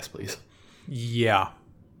 Yes, please. Yeah.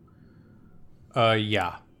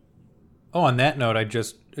 Yeah. Oh, on that note,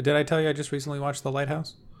 did I tell you I just recently watched The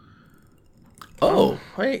Lighthouse? Oh,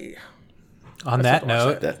 hey. On that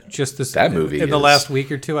note, that movie in the last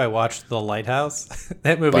week or two, I watched The Lighthouse.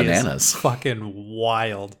 That movie bananas. is fucking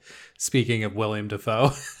wild. Speaking of William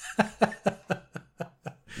Dafoe.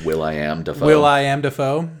 Will.i.am Dafoe. Will.i.am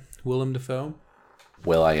Dafoe. Willem Dafoe.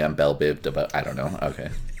 Will.i.am Bell Biv Dafoe. I don't know. Okay.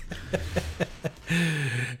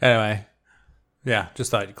 Anyway, Yeah,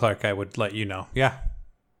 just thought, Clark, I would let you know. Yeah.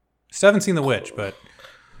 Still haven't seen The Witch, but...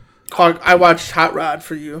 Clark, I watched Hot Rod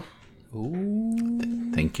for you.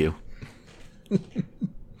 Ooh. Thank you.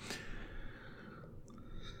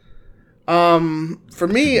 For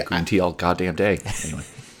me, Green tea all goddamn day. Anyway.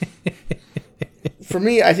 for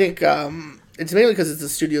me, I think it's mainly because it's the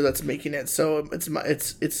studio that's making it. So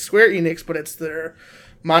it's Square Enix, but it's their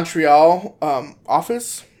Montreal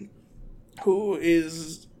office, who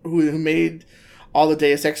made all the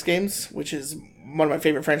Deus Ex games, which is one of my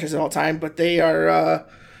favorite franchises of all time. But they're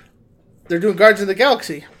doing Guardians of the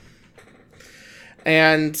Galaxy,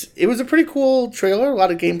 and it was a pretty cool trailer. A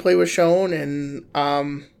lot of gameplay was shown, and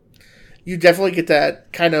you definitely get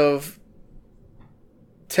that kind of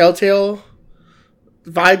Telltale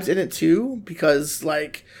vibes in it too, because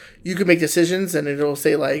like you could make decisions and it'll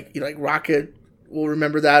say like, you know, like Rocket will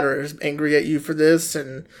remember that or is angry at you for this,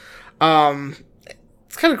 and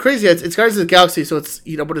it's kind of crazy. It's Guardians of the Galaxy, so it's,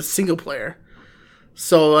 you know, but it's single player.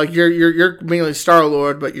 So like you're mainly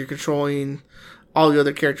Star-Lord, but you're controlling all the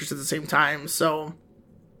other characters at the same time. So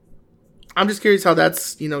I'm just curious how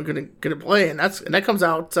that's, you know, gonna play, and that comes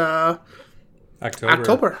out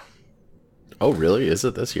October. Oh, really? Is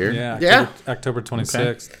it this year? Yeah. October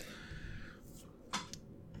 26th.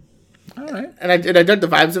 All right. And I dug the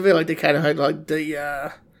vibes of it. Like they kind of had like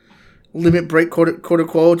the limit break quote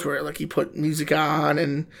unquote, where like he put music on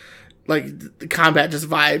and like the combat just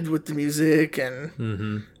vibed with the music,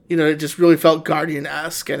 and you know, it just really felt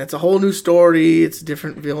Guardian-esque. And it's a whole new story. It's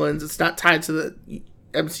different villains. It's not tied to the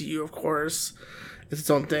MCU, of course. It's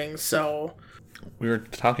its own thing. So We were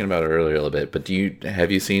talking about it earlier a little bit, but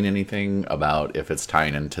have you seen anything about if it's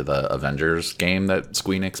tying into the Avengers game that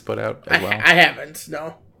Squeenix put out as well? I haven't.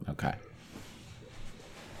 No. Okay.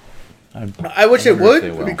 I wish it would.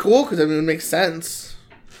 It It'd be cool because I mean, it would make sense.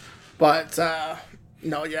 But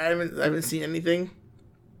no, yeah, I haven't seen anything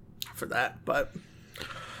for that. But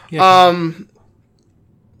go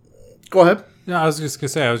ahead. No, I was just gonna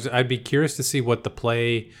say I'd be curious to see what the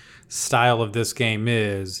play style of this game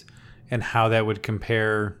is and how that would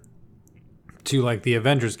compare to like the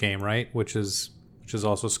Avengers game, right? Which is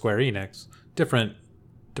also Square Enix, different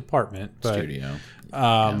department, but Studio.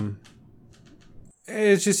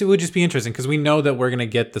 It would just be interesting because we know that we're gonna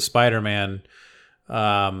get the Spider-Man,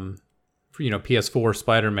 PS4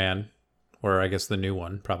 Spider-Man, or I guess the new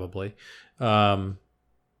one probably,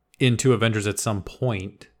 into Avengers at some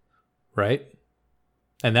point, right?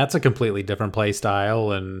 And that's a completely different play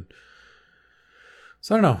style, and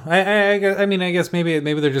so I don't know. I guess maybe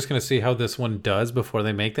they're just gonna see how this one does before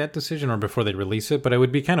they make that decision or before they release it. But it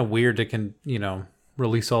would be kind of weird to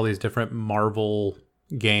release all these different Marvel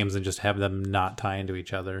games and just have them not tie into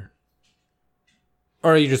each other.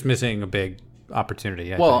 Or are you just missing a big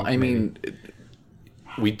opportunity? I mean,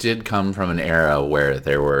 we did come from an era where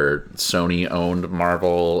there were Sony-owned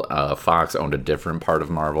Marvel, Fox owned a different part of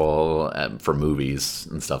Marvel for movies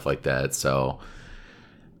and stuff like that, so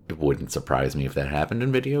it wouldn't surprise me if that happened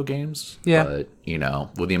in video games. Yeah. But,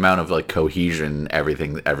 with the amount of like cohesion,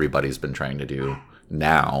 everything everybody's been trying to do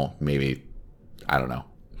now, maybe, I don't know.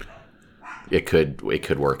 It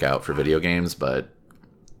could work out for video games, but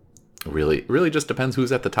really just depends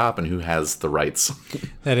who's at the top and who has the rights.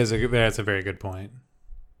 That's a very good point.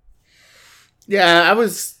 Yeah,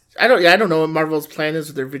 I don't know what Marvel's plan is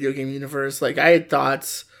with their video game universe. Like, I had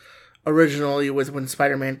thought originally when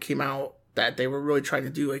Spider-Man came out that they were really trying to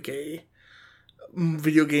do like a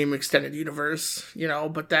video game extended universe,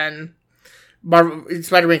 but then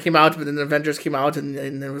Spider-Man came out, but then the Avengers came out, and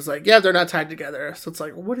it was like, yeah, they're not tied together. So it's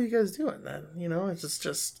like, well, what are you guys doing then? It's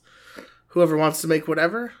just whoever wants to make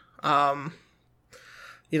whatever. So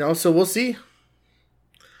we'll see.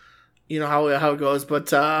 How it goes,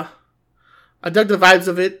 but I dug the vibes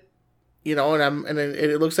of it, and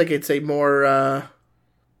it looks like it's a more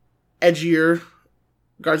edgier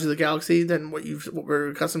Guardians of the Galaxy than what we're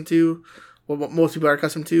accustomed to. What most people are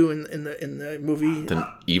accustomed to in the movie. Than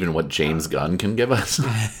even what James Gunn can give us. And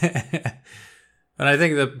I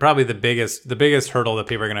think probably the biggest hurdle that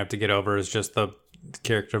people are going to have to get over is just the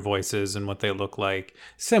character voices and what they look like.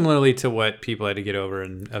 Similarly to what people had to get over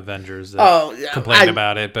in Avengers. Complained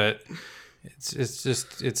about it, but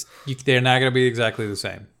they're not going to be exactly the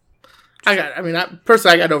same. I got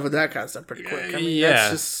over that kind of stuff pretty quick.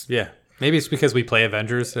 Yeah. Maybe it's because we play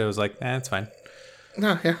Avengers, so it was like, it's fine.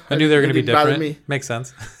 No, yeah. I knew they were going to be different. Makes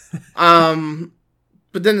sense. But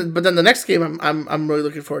then the next game I'm really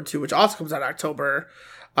looking forward to, which also comes out in October,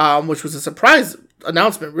 which was a surprise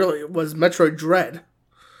announcement. Really, was Metroid Dread.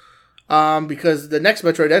 Because the next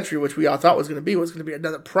Metroid entry, which we all thought was going to be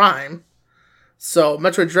another Prime. So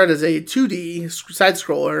Metroid Dread is a 2D side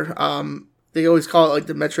scroller. they always call it like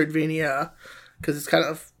the Metroidvania because it's kind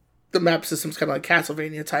of the map system's kind of like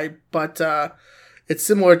Castlevania type, but it's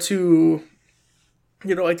similar to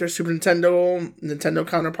like their Super Nintendo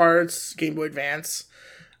counterparts, Game Boy Advance.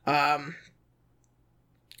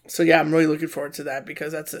 So yeah, I'm really looking forward to that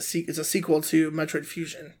because it's a sequel to Metroid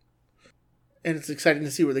Fusion, and it's exciting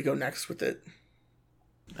to see where they go next with it.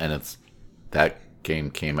 And that game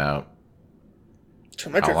came out So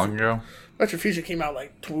how long ago? Metroid Fusion came out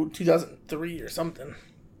like 2003 or something.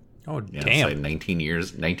 Oh, Yeah, damn. it's like 19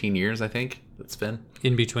 years. 19 years, I think it's been.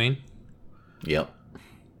 In between? Yep.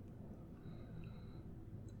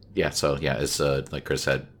 Yeah. So yeah, it's like Chris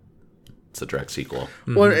said, it's a direct sequel,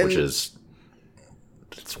 Well, which is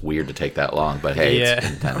it's weird to take that long, but hey, Yeah. it's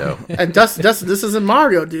Nintendo. and Dustin, this isn't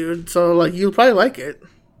Mario, dude. So like you'll probably like it.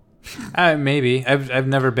 Maybe. I've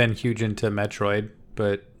never been huge into Metroid,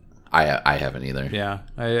 but I haven't either. yeah,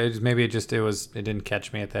 maybe it didn't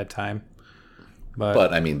catch me at that time.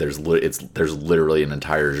 But I mean, there's literally an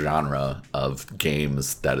entire genre of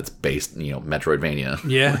games that it's based, Metroidvania.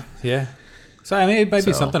 Yeah. So I mean, it might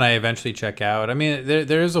be So- something I eventually check out. I mean,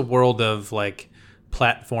 there is a world of like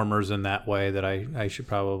platformers in that way that I should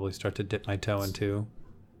probably start to dip my toe into.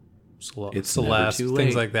 It's never Celeste, too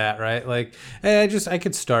things late. like that, right? Like I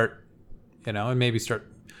could start, and maybe start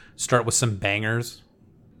with some bangers.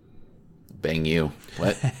 Bang you.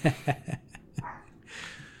 What?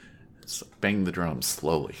 Bang the drums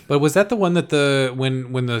slowly. But was that the one that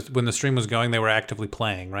when the stream was going, they were actively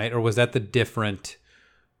playing, right? Or was that the different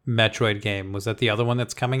Metroid game? Was that the other one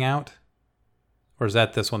that's coming out, or is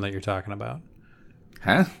that this one that you're talking about?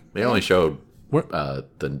 Huh? They only showed Where-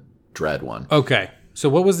 the Dread one. Okay, so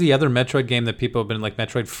what was the other Metroid game that people have been like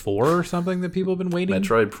Metroid 4 or something that people have been waiting?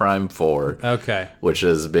 Metroid Prime 4, Okay, which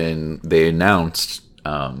they announced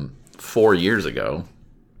 4 years ago,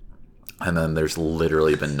 and then there's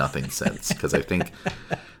literally been nothing since. Because I think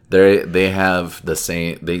they have the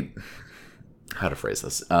same how to phrase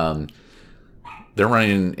this. They're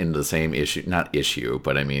running into the same issue,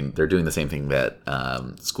 but I mean, they're doing the same thing that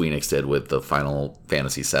Squeenix did with the Final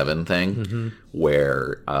Fantasy VII thing,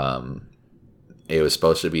 where it was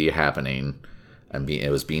supposed to be happening, and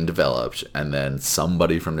it was being developed, and then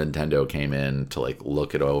somebody from Nintendo came in to like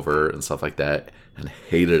look it over and stuff like that, and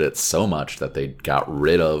hated it so much that they got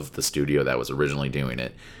rid of the studio that was originally doing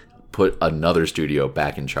it, put another studio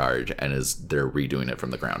back in charge, and they're redoing it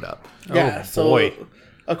from the ground up. Yeah. boy. So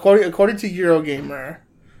according to Eurogamer,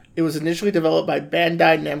 it was initially developed by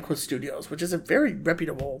Bandai Namco Studios, which is a very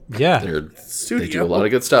reputable yeah. studio. They do a lot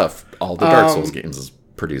of good stuff. All the Dark Souls games is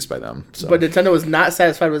produced by them. So. But Nintendo was not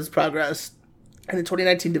satisfied with its progress, and in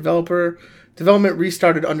 2019, development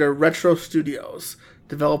restarted under Retro Studios,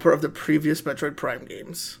 developer of the previous Metroid Prime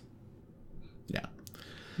games. yeah.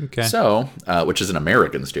 Okay. So, which is an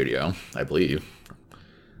American studio, I believe.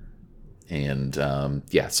 And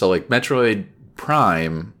so like Metroid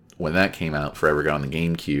Prime, when that came out, forever ago on the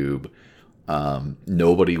GameCube,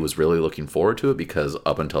 nobody was really looking forward to it because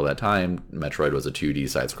up until that time, Metroid was a 2D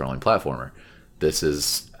side-scrolling platformer. This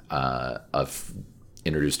is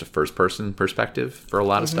introduced a first-person perspective for a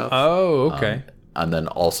lot of stuff. Oh, okay. And then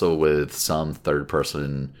also with some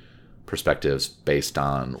third-person perspectives based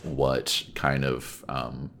on what kind of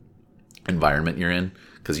environment you're in.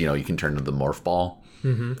 Because, you can turn into the morph ball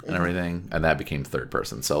and everything. And that became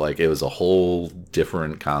third-person. So, like, it was a whole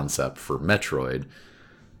different concept for Metroid.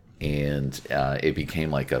 And it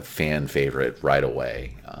became, like, a fan favorite right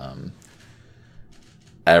away.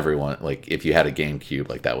 Everyone, like, if you had a GameCube,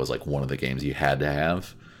 like, that was, like, one of the games you had to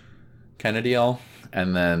have kind of deal.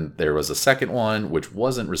 And then there was a second one, which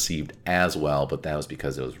wasn't received as well, but that was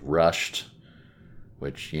because it was rushed,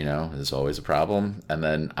 which, is always a problem. And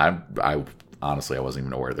then I honestly, I wasn't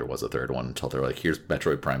even aware there was a third one until they were like, here's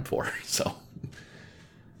Metroid Prime 4. So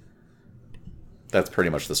that's pretty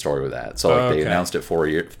much the story with that. So like, they announced it 4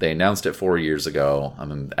 years. They announced it 4 years ago. I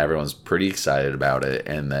mean, everyone's pretty excited about it,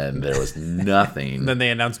 and then there was nothing. Then they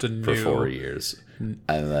announced a new for 4 years. And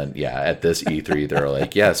then, at this E3, they're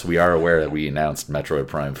like, yes, we are aware that we announced Metroid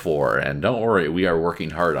Prime 4, and don't worry, we are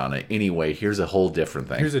working hard on it. Anyway, here's a whole different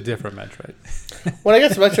thing. Here's a different Metroid. Well, I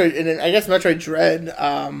guess Metroid Dread,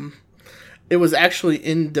 it was actually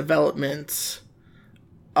in development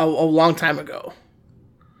a long time ago,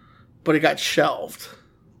 but it got shelved.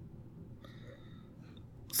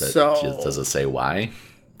 Does it say why?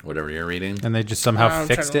 Whatever you're reading. And they just somehow I'm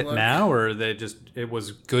fixed trying it to look. now, or it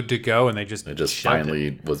was good to go, and they just It just shoved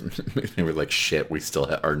finally was. They were like, shit, we still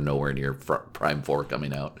are nowhere near Prime 4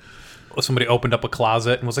 coming out. it. Somebody opened up a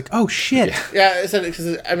closet and was like, "Oh shit!" Yeah, it said,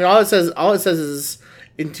 cause, I mean, all it says is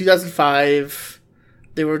in 2005,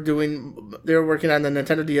 they were working on the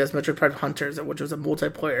Nintendo DS Metroid Prime Hunters, which was a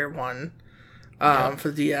multiplayer one for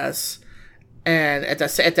the DS. And at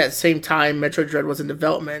that same time, Metroid Dread was in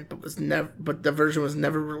development, but the version was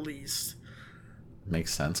never released.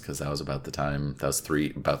 Makes sense because that was about the time. That was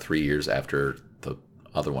about 3 years after the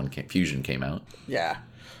other one Fusion came out. Yeah,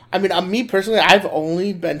 I mean, me personally, I've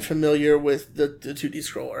only been familiar with the 2D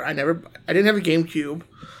scroller. I didn't have a GameCube,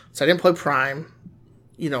 so I didn't play Prime.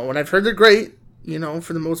 When I've heard they're great,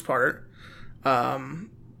 for the most part.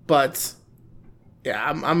 But yeah,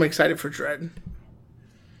 I'm excited for Dread.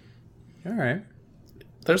 All right.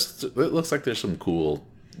 It looks like there's some cool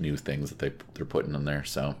new things that they're putting in there.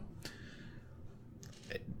 So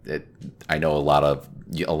I know a lot of,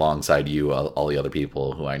 alongside you, all the other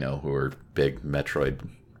people who I know who are big Metroid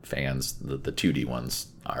fans, the 2D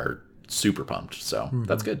ones are super pumped. So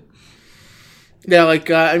that's good. Yeah,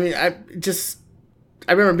 I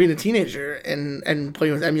remember being a teenager and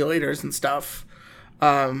playing with emulators and stuff.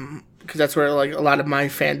 Because that's where a lot of my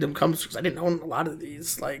fandom comes from. Because I didn't own a lot of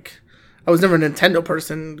these. I was never a Nintendo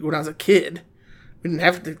person when I was a kid. We didn't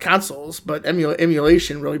have the consoles, but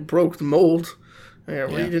emulation really broke the mold. You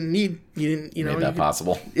didn't made that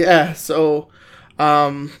possible. Yeah, so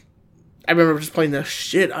I remember just playing the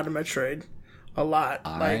shit out of Metroid a lot.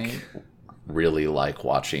 I really like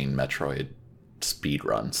watching Metroid speed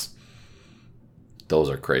runs.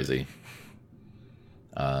 Those are crazy.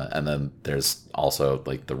 And then there's also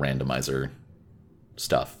the randomizer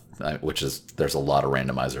stuff, there's a lot of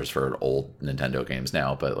randomizers for old Nintendo games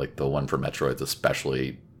now, but the one for Metroid's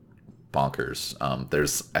especially bonkers.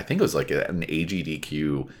 I think it was an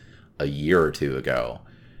AGDQ a year or two ago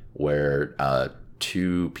where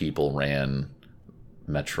 2 people ran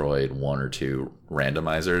Metroid 1 or 2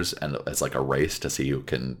 randomizers, and it's a race to see who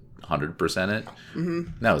can 100% it. Mm-hmm.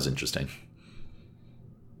 That was interesting.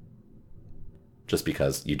 Just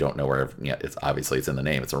because you don't know where, it's in the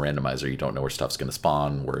name. It's a randomizer. You don't know where stuff's going to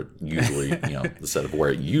spawn. Where it usually, instead of where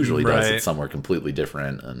it usually does, it's somewhere completely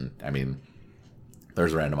different. And I mean,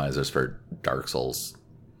 there's randomizers for Dark Souls,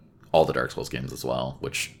 all the Dark Souls games as well,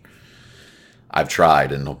 which I've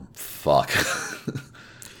tried and fuck.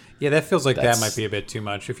 Yeah, that feels like that might be a bit too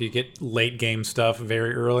much. If you get late game stuff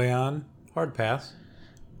very early on, hard pass.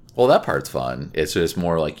 Well, that part's fun. It's just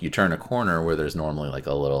more you turn a corner where there's normally a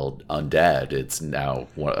little undead. It's now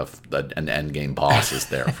an end game boss is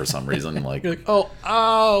there for some reason. You're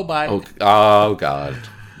oh, bye. Oh, God.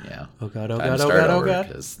 Yeah. Oh, God, oh, God, oh, God, oh,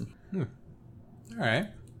 God. All right.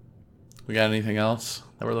 We got anything else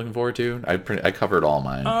that we're looking forward to? I covered all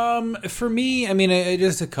mine. For me, I mean,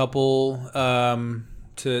 just a couple to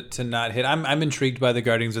not hit. I'm intrigued by the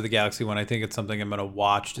Guardians of the Galaxy one. I think it's something I'm going to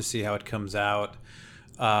watch to see how it comes out.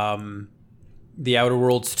 The Outer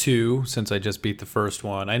Worlds 2, since I just beat the first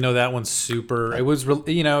one. I know that one's super. It was,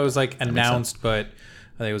 it was announced, but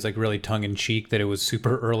I think it was really tongue in cheek that it was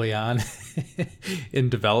super early on in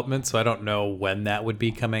development. So I don't know when that would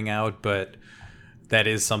be coming out, but that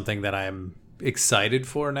is something that I'm excited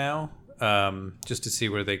for now. Just to see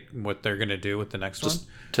what they're gonna do with the next one.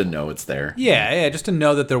 To know it's there. Yeah, just to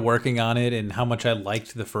know that they're working on it and how much I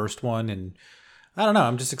liked the first one, and I don't know.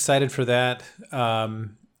 I'm just excited for that.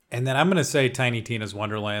 And then I'm gonna say Tiny Tina's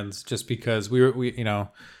Wonderlands, just because we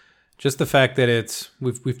just the fact that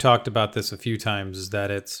we've talked about this a few times, is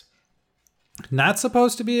that it's not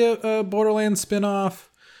supposed to be a Borderlands spinoff,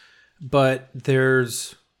 but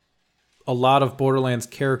there's a lot of Borderlands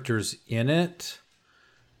characters in it.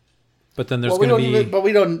 But then there's going to be, but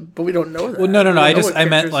we don't know that. Well, no. I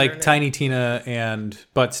meant Tiny Tina and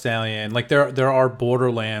Butt Stallion. There are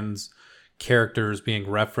Borderlands characters being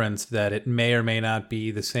referenced that it may or may not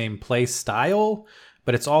be the same play style,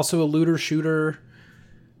 but it's also a looter shooter.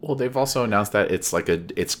 Well, they've also announced that it's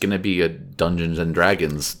going to be a Dungeons and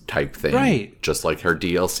Dragons type thing, right? Just like her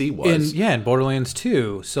DLC was. In Borderlands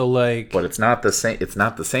 2. So but it's not the same. It's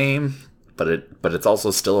not the same. But it's also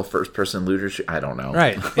still a first person looter. I don't know.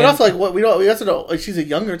 Right. But also we also know she's a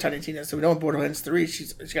younger Tiny Tina, so we know in Borderlands 3 she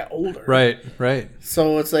got older. Right.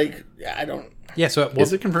 So it's I don't. Yeah. So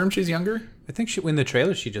is it confirmed she's younger? I think in the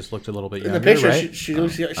trailer she just looked a little bit younger. In the picture, right? she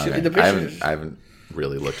looks. In the picture, I haven't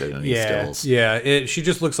really looked at any stills. Yeah. She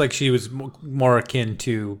just looks like she was more akin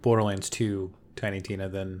to Borderlands 2 Tiny Tina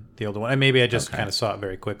than the older one. And maybe I just kind of saw it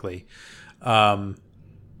very quickly. I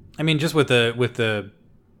mean, just with the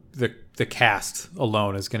cast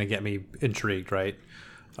alone is going to get me intrigued, right?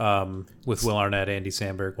 With Will Arnett, Andy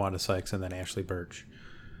Samberg, Wanda Sykes, and then Ashley Birch.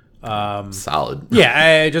 Solid.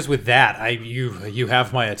 Yeah, just with that, you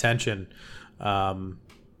have my attention. I'm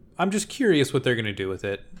just curious what they're going to do with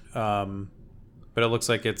it. But it looks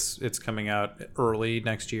like it's coming out early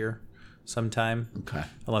next year, sometime. Okay.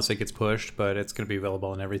 Unless it gets pushed, but it's going to be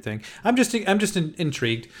available and everything. I'm just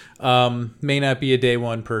intrigued. May not be a day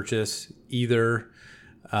one purchase either.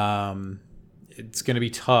 It's going to be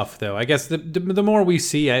tough though. I guess the more we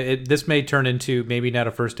see, this may turn into maybe not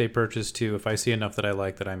a first day purchase too. If I see enough that I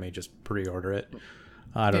like, that I may just pre-order it.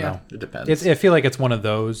 I don't know. It depends. I feel like it's one of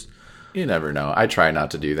those. You never know. I try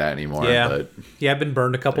not to do that anymore. Yeah, But I've been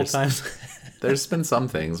burned a couple times. there's been some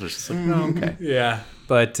things which is like, oh, okay. Yeah,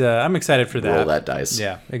 but I'm excited for that. Roll that dice.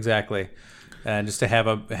 Yeah, exactly. And just to have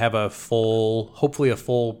a full, hopefully a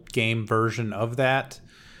full game version of that.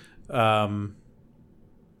 It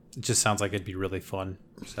just sounds like it'd be really fun.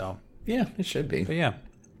 So Yeah, it should be. but yeah,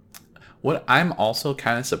 What I'm also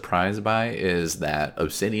kind of surprised by is that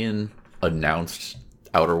Obsidian announced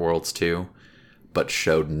Outer Worlds 2, but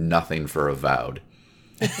showed nothing for Avowed.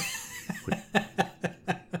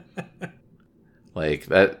 Like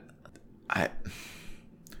that, I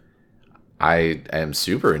am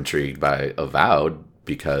super intrigued by Avowed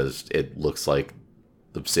because it looks like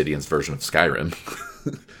Obsidian's version of Skyrim,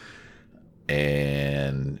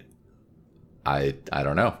 and I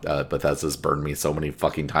don't know. Bethesda's burned me so many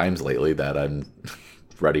fucking times lately that I'm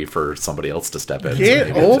ready for somebody else to step in.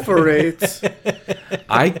 Get over it.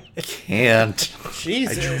 I can't.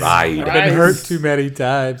 Jesus. I tried. I've been hurt too many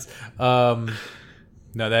times.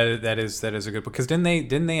 No, that is a good, because didn't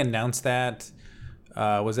they announce that?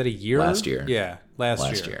 Was it a year? Last year. Yeah,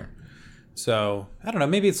 last year. So I don't know.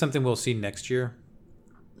 Maybe it's something we'll see next year.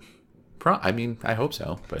 I mean, I hope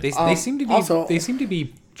so. But They seem to be also- they seem to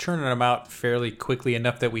be churning them out fairly quickly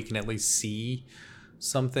enough that we can at least see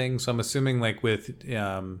something. So I'm assuming like with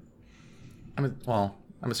I'm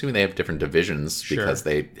assuming they have different divisions Sure. because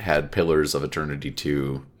they had Pillars of Eternity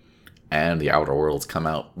 2 and the Outer Worlds come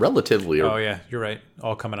out relatively oh yeah, you're right,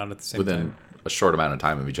 all coming out at the same within time. a short amount of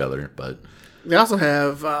time of each other. But They also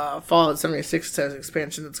have Fallout 76 has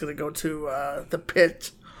expansion that's going to go to the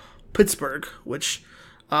Pittsburgh, which,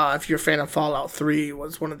 if you're a fan of Fallout 3,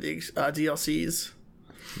 was one of the DLCs.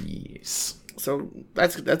 yes, So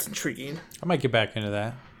that's intriguing. I might get back into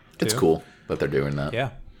that. it's too. cool that they're doing that. Yeah.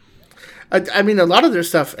 I mean, a lot of their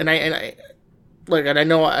stuff, and I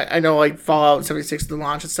know like Fallout 76, the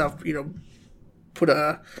launch and stuff, put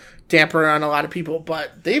a damper on a lot of people,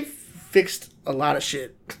 but they've fixed a lot of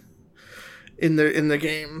shit in the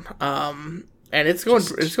game, and it's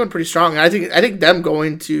going pretty strong. And I think them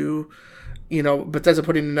going to, Bethesda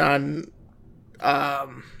putting it on,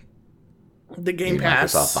 the Game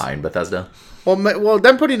Pass. Microsoft fine Bethesda. Well,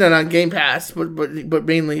 them putting it on Game Pass, but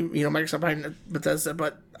mainly Microsoft behind Bethesda.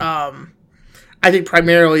 But I think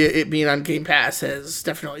primarily it being on Game Pass has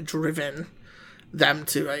definitely driven them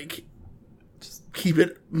to like keep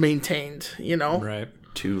it maintained. Right.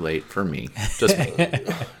 Too late for me. Just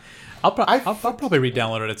I'll probably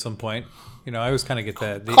re-download it at some point. I always kind of get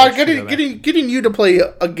that. Clark, getting you to play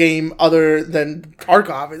a game other than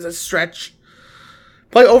Tarkov is a stretch.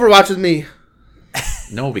 Play Overwatch with me.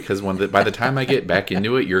 no, because by the time I get back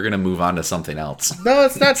into it, you're gonna move on to something else. No,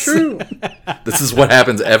 it's not true. This is what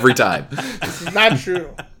happens every time. It's not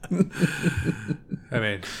true. I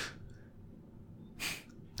mean,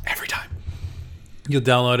 Every time. you'll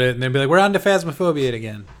download it and then be like, "We're on to Phasmophobia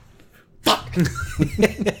again." Fuck. And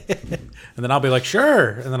then I'll be like, "Sure,"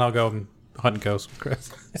 and then I'll go and hunt ghosts with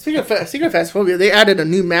Chris. Speaking of Phasmophobia, they added a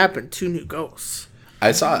new map and 2 new ghosts.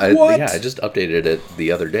 I saw. What? I just updated it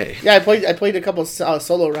the other day. Yeah, I played a couple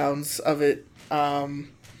solo rounds of it.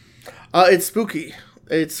 It's spooky.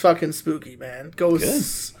 It's fucking spooky, man.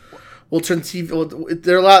 Ghosts will turn TV.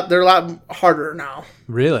 They're a lot harder now.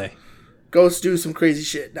 Really? Ghosts do some crazy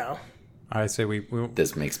shit now. I say we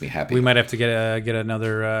This makes me happy. might have to get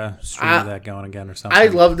another stream of that going again or something. I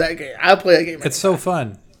love that game. I play that game. It's so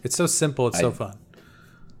fun. It's so simple. It's so fun.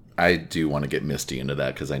 I do want to get Misty into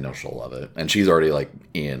that because I know she'll love it, and she's already like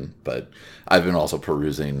in. But I've been also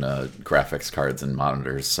perusing graphics cards and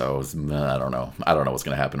monitors, so I don't know. I don't know what's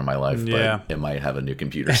going to happen in my life, Yeah. but it might have a new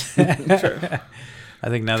computer. Sure. I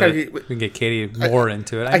think now Try that to we can get Katie more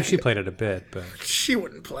into it. I think she played it a bit, but She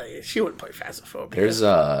wouldn't play. She wouldn't play Phasmophobia. There's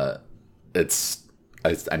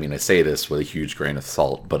I mean, I say this with a huge grain of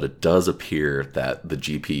salt, but it does appear that the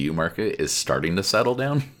GPU market is starting to settle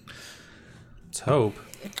down. let's hope.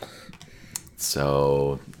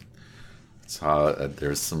 So,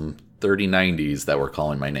 there's some 3090s that were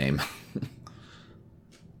calling my name.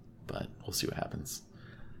 But we'll see what happens.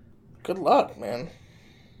 Good luck, man.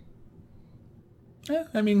 Yeah,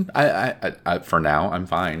 I mean, I for now I'm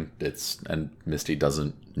fine. And Misty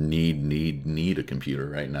doesn't need a computer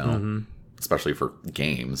right now, especially for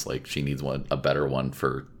games. Like she needs a better one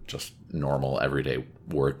for just normal everyday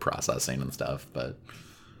word processing and stuff. But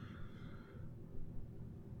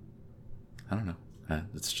don't know.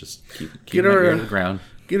 It's just keep Get my her ear a- to the ground.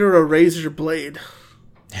 Get her a razor blade.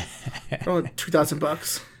 Oh,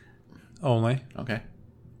 $2,000. Only. Okay.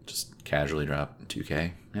 Just casually drop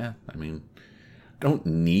 2K. Yeah, I mean, I don't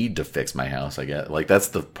need to fix my house, I guess. Like, that's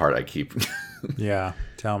the part I keep Yeah.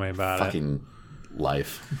 Tell me about it. fucking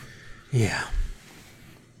life. Yeah.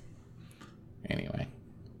 Anyway.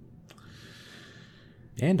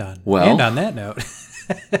 And on that note.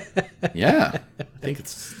 Yeah. I think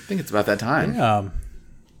it's about that time.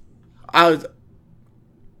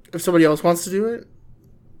 If somebody else wants to do it,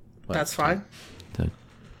 What? that's fine.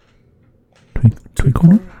 Tweet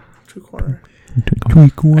corner? Two corner.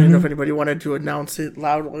 Tweet I corner? didn't know if anybody wanted to announce it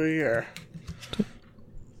loudly or.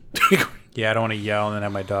 Yeah, I don't want to yell and then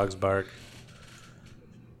have my dogs bark.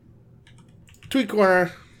 Tweet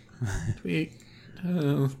corner. Tweet.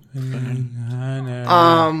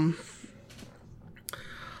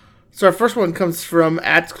 So our first one comes from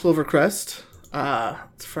at Clovercrest.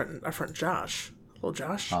 It's our friend Josh. Hello,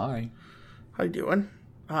 Josh. Hi. How you doing?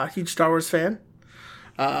 Huge Star Wars fan.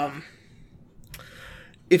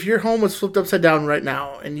 If your home was flipped upside down right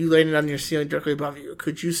now and you landed on your ceiling directly above you,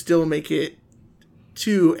 could you still make it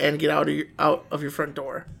to and get out of your front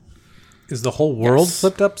door? Is the whole world Yes.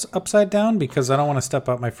 flipped upside down? Because I don't want to step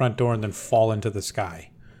out my front door and then fall into the sky.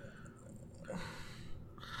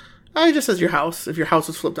 It just says your house. If your house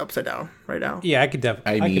was flipped upside down right now. Yeah, I could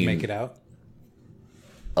definitely. I could mean- make it out.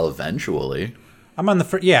 Eventually. I'm on the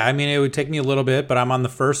first. Yeah, I mean, it would take me a little bit, but I'm on the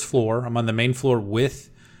first floor. I'm on the main floor with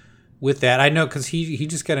that. I know because he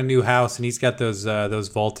just got a new house and he's got those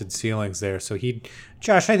vaulted ceilings there. So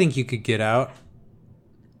Josh, I think you could get out.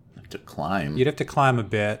 To climb. You'd have to climb a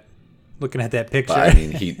bit. Looking at that picture. But, I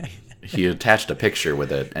mean, he attached a picture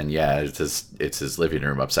with it, and yeah, it's his living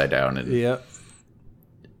room upside down, and Yep.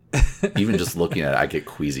 even just looking at it, I get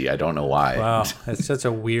queasy. I don't know why. Wow, that's such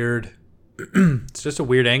a weird. It's just a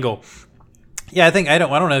weird angle. Yeah, I think I don't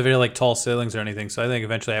have very like tall ceilings or anything, so I think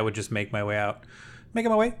eventually I would just make my way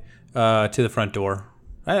to the front door.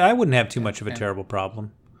 I wouldn't have too much of a terrible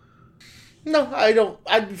problem. No, I don't.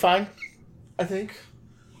 I'd be fine. I think.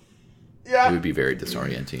 It Yeah. would be very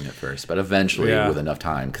disorienting at first, but eventually, Yeah. with enough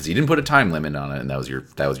time, because you didn't put a time limit on it, and that was your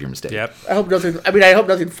mistake. Yep. I hope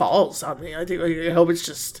nothing falls on me. I hope it's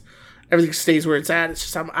just everything stays where it's at. It's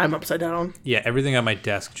just I'm upside down. Yeah, everything on my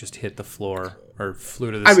desk just hit the floor or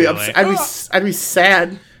flew to the ceiling. I'd be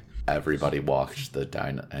sad. Everybody watched the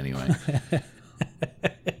dino anyway.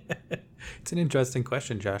 It's an interesting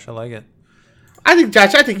question, Josh. I like it.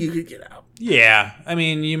 Josh, I think you could get out. Yeah, I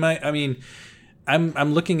mean, you might. I mean,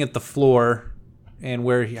 I'm looking at the floor and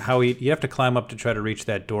you have to climb up to try to reach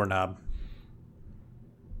that doorknob.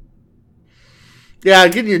 Yeah,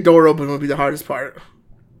 getting your door open would be the hardest part.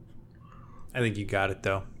 I think you got it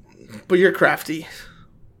though. But you're crafty.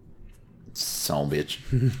 Son of a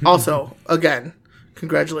bitch. Also, again,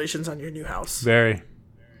 congratulations on your new house. Very.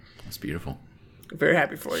 That's beautiful. Very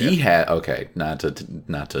happy for you. He had not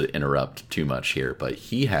to interrupt too much here, but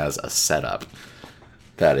he has a setup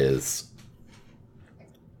that is,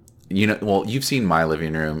 you've seen my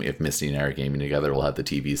living room. If Misty and I are gaming together, we'll have the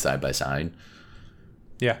TV side by side.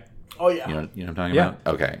 Yeah. Oh yeah. You know what I'm talking Yeah.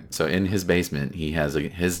 about? Okay. So in his basement, he has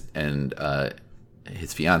his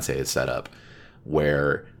fiance is set up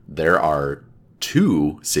where there are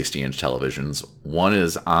two 60-inch televisions. One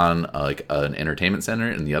is on like an entertainment center,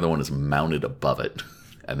 and the other one is mounted above it.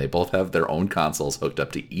 And they both have their own consoles hooked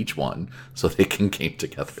up to each one, so they can game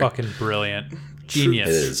together. Fucking brilliant. Genius.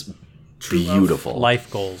 It is beautiful. Life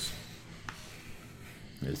goals.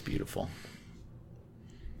 It is beautiful.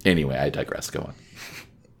 Anyway, I digress. Go on.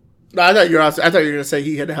 No, I thought you were gonna say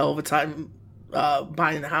he had a hell of a time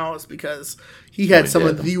buying the house because he had some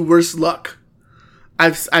of the worst luck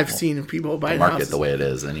I've seen in people buying The market, houses. the way it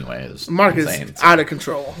is, anyway, is The market insane. is out of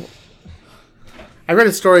control. I read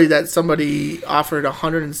a story that somebody offered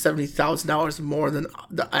 $170,000 more than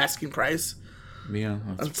the asking price. Yeah,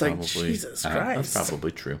 that's It's like, probably Jesus that's Christ.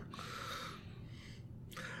 probably true.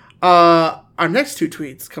 Our next two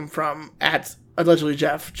tweets come from at allegedly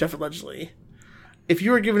Jeff allegedly. If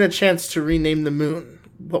you were given a chance to rename the moon,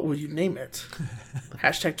 what would you name it?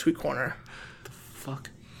 Hashtag tweet corner. Fuck.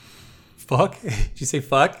 Fuck? Did you say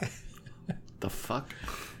fuck? The fuck?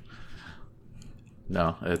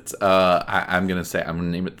 No, it's I'm gonna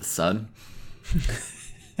name it the Sun.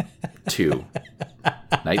 2.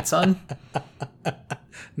 Night Sun?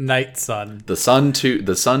 Night Sun. The Sun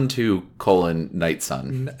 2 colon Night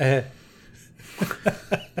Sun.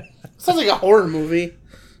 Sounds like a horror movie.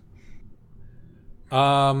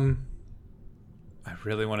 I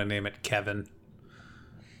really want to name it Kevin.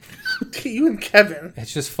 You and Kevin.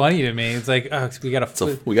 It's just funny to me. It's like, oh, we got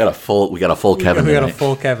We got a full Kevin. we got a tonight.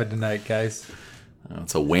 full Kevin tonight, guys.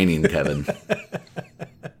 It's a waning Kevin.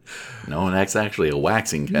 No, that's actually a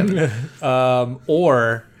waxing Kevin.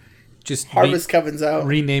 Or just Harvest Kevin's out.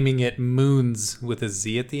 renaming it Moons with a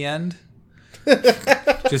Z at the end.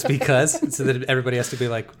 Just because, so that everybody has to be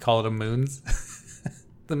like, call it a Moons.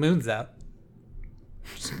 The moon's out.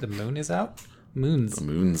 The moon is out? Moons. The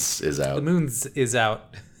Moons is out. The Moons is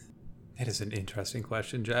out. That is an interesting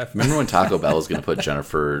question, Jeff. Remember when Taco Bell was going to put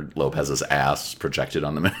Jennifer Lopez's ass projected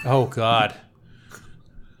on the moon? Oh, God.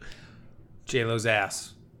 J-Lo's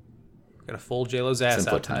ass. Got a full J-Lo's ass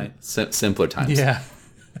Simpler out tonight. Simpler times. Yeah.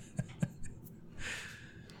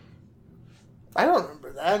 I don't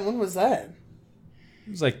remember that. When was that?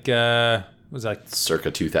 It was like, mid Circa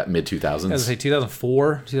mid 2000s. I was gonna say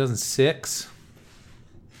 2004, 2006.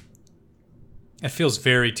 It feels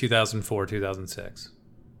very 2004, 2006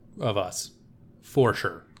 of us, for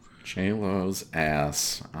sure. J-Lo's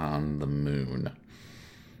ass on the moon.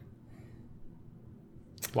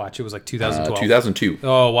 Watch, it was like 2012. 2002.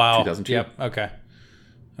 Oh, wow. 2002. Yep,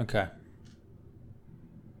 okay.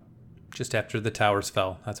 Just after the towers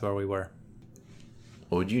fell. That's where we were.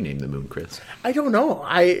 What would you name the moon, Chris? I don't know.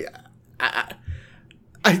 I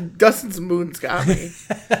Dustin's Moon's got me.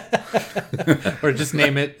 Or just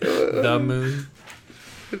name it The Moon.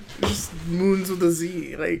 Just Moons with a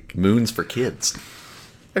Z. Like, Moons for kids.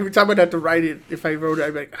 every time I'd have to write it, if I wrote it,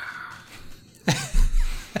 I'd be like,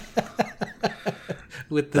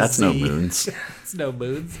 With the That's Z. no moons. It's no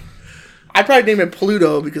moons. I'd probably name it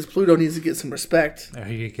Pluto because Pluto needs to get some respect. There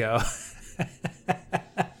you go.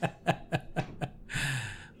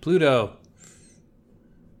 Pluto.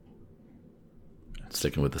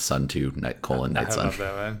 Sticking with the sun too. Night I night sun. love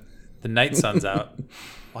that one. The night sun's out.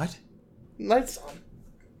 What? Night Sun.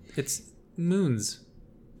 It's moons.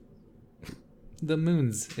 The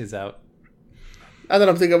moons is out. Now that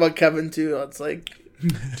I'm thinking about Kevin too, it's like, Do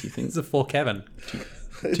you think? It's a full Kevin.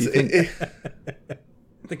 it's, you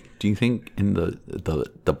think- Do you think in the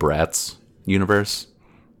Bratz universe,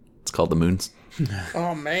 it's called the Moons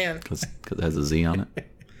oh man, because it has a Z on it?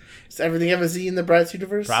 does everything have a Z in the Bratz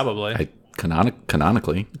universe? Probably.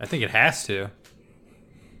 Canonically, I think it has to.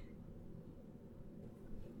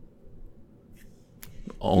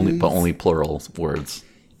 only plural words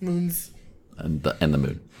Moons, and the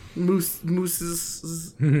moon.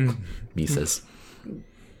 mooses, Mises.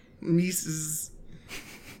 Mises.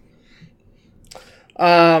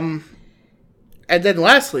 And then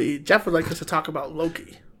lastly, Jeff would like us to talk about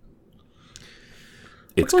Loki.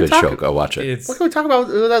 It's What are we good show. talking- Go watch it. It's What can we talk about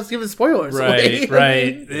without giving spoilers? away?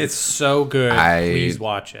 right. It's so good. I- Please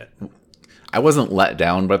watch it. I wasn't let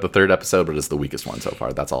down by the third episode, but it's the weakest one so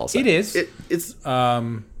far. That's all I'll say. It is. It's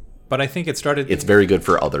But I think it started. It's very good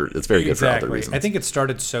for other. It's very good for other exactly. reasons. I think it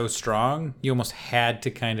started so strong, you almost had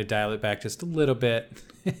to kind of dial it back just a little bit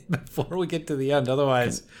before we get to the end.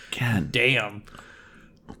 Otherwise, Again, damn,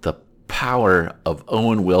 the power of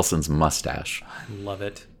Owen Wilson's mustache. I love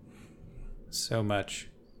it so much.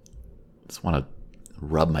 Just want to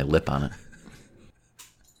rub my lip on it.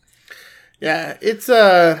 yeah, it's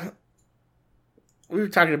we were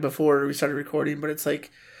talking before we started recording, but it's like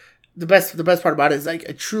the best part about it is like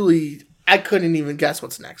I couldn't even guess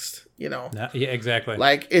what's next. You know, Yeah, exactly.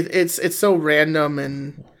 like it's so random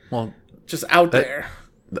and Well, just out there.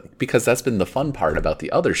 because that's been the fun part about the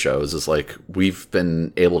other shows is like we've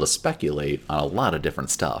been able to speculate on a lot of different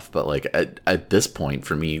stuff, but like at this point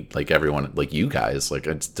for me, like everyone, like you guys, like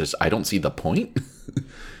it's just I don't see the point.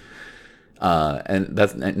 And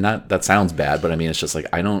that sounds bad, but I mean it's just like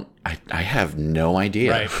I have no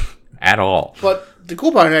idea Right. at all. But the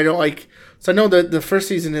cool part I don't like. So I know that the first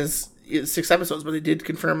season is 6 episodes, but they did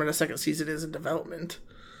confirm that a second season is in development.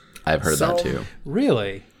 I've heard that So- too.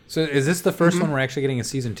 Really? So is this the 1st one we're actually getting a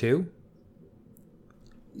season 2?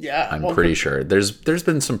 Yeah, I'm well, pretty sure. There's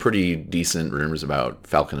been some pretty decent rumors about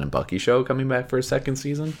Falcon and Bucky show coming back for a second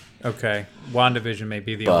season. Okay. WandaVision may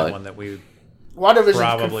be the But- only one that we WandaVision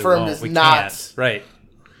probably confirmed won't. is We not. can't. Right.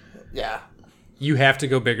 Yeah, You have to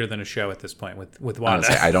go bigger than a show at this point with Wanda.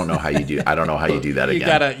 Honestly, I don't know how you do. I don't know how you do that you again.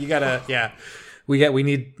 gotta yeah. We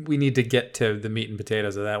need to get to the meat and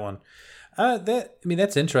potatoes of that one.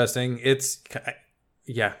 That's interesting.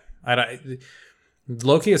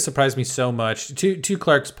 Loki has surprised me so much. To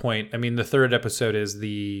Clark's point, I mean the third episode is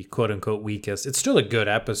the quote unquote weakest. It's still a good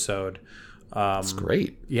episode. It's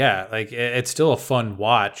great. Yeah, like it's still a fun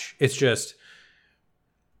watch. It's just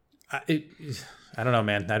I don't know,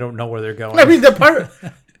 man. I don't know where they're going. I mean the part.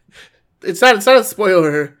 it's not a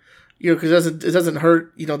spoiler, you know, because it doesn't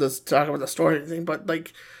hurt, you know, to talk about the story or anything. But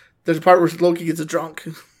like There's a part where Loki gets a drunk.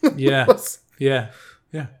 Yeah. that Yeah.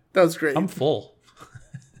 was great. I'm full.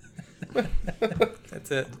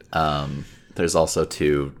 That's it. There's also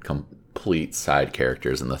 2 complete side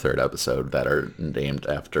characters in the 3rd episode that are named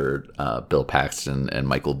after Bill Paxton and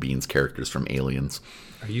Michael Bihn's characters from Aliens.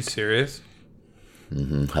 Are you serious?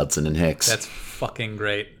 Hudson and Hicks. That's fucking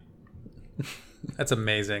great. That's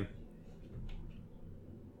amazing.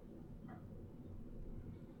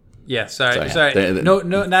 Yeah, sorry. No,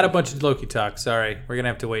 not a bunch of Loki talk. Sorry. We're going to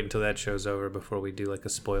have to wait until that show's over before we do like a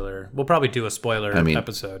spoiler. We'll probably do a spoiler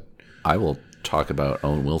episode. I will talk about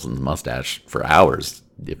Owen Wilson's mustache for hours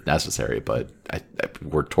if necessary, but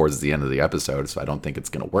we're towards the end of the episode, so I don't think it's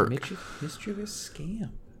going to work. Mischievous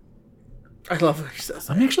scam. I love what he says.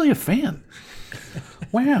 I'm actually a fan.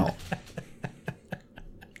 Wow.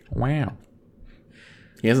 Wow.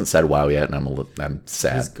 He hasn't said wow yet, and I'm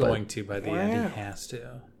sad. He's going to by the end. He has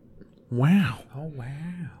to. Wow. Oh,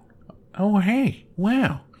 wow. Oh, hey.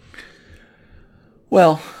 Wow.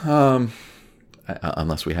 Well,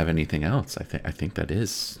 unless we have anything else, I think that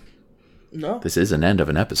is. No. This is an end of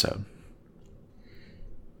an episode.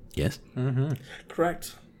 Yes? Mm-hmm.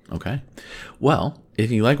 Correct. Okay. Well,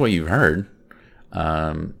 if you like what you've heard,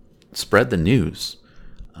 spread the news.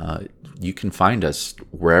 You can find us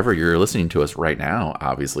wherever you're listening to us right now,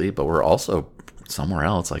 obviously, but we're also somewhere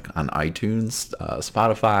else, like on iTunes,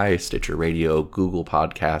 Spotify, Stitcher Radio, Google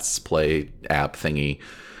Podcasts, Play app thingy.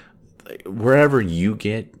 Wherever you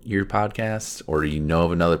get your podcasts, or you know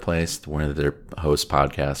of another place where they host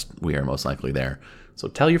podcasts, we are most likely there. So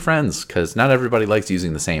tell your friends, because not everybody likes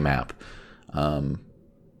using the same app. But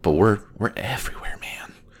we're everywhere,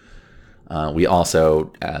 man. We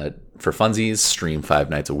also, for funsies, stream 5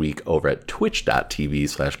 nights a week over at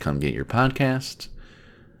twitch.tv/comegetyourpodcast.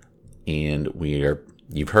 And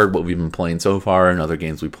you've heard what we've been playing so far and other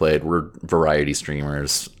games we played. We're variety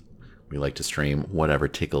streamers. We like to stream whatever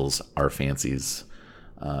tickles our fancies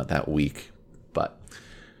that week. But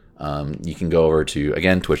you can go over to,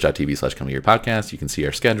 again, twitch.tv/comegetyourpodcast. You can see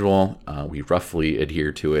our schedule. We roughly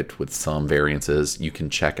adhere to it with some variances. You can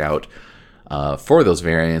check out for those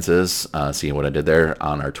variances, seeing what I did there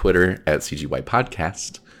on our Twitter at CGY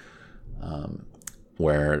Podcast,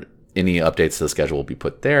 where any updates to the schedule will be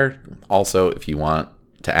put there. Also, if you want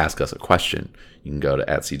to ask us a question, you can go to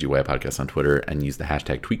at CGY Podcast on Twitter and use the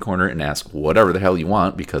hashtag TweetCorner and ask whatever the hell you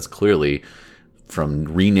want, because clearly, from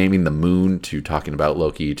renaming the moon to talking about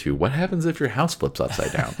Loki to what happens if your house flips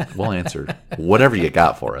upside down, we'll answer whatever you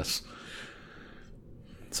got for us.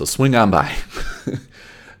 So swing on by.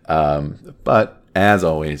 But as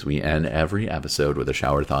always, we end every episode with a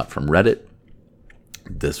shower thought from Reddit.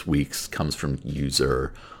 This week's comes from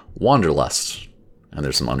user Wanderlust, and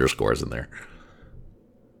there's some underscores in there.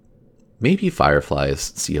 Maybe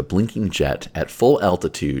fireflies see a blinking jet at full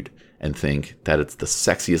altitude and think that it's the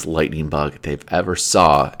sexiest lightning bug they've ever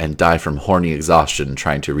saw and die from horny exhaustion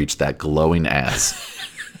trying to reach that glowing ass.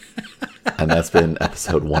 And that's been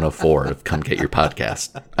episode 104 of Come Get Your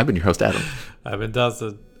Podcast. I've been your host, Adam. I've been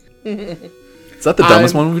Dustin. Is that the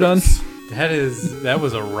dumbest one we've done? That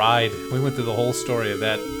was a ride. We went through the whole story of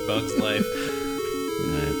that bug's life.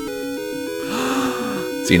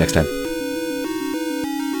 See you next time.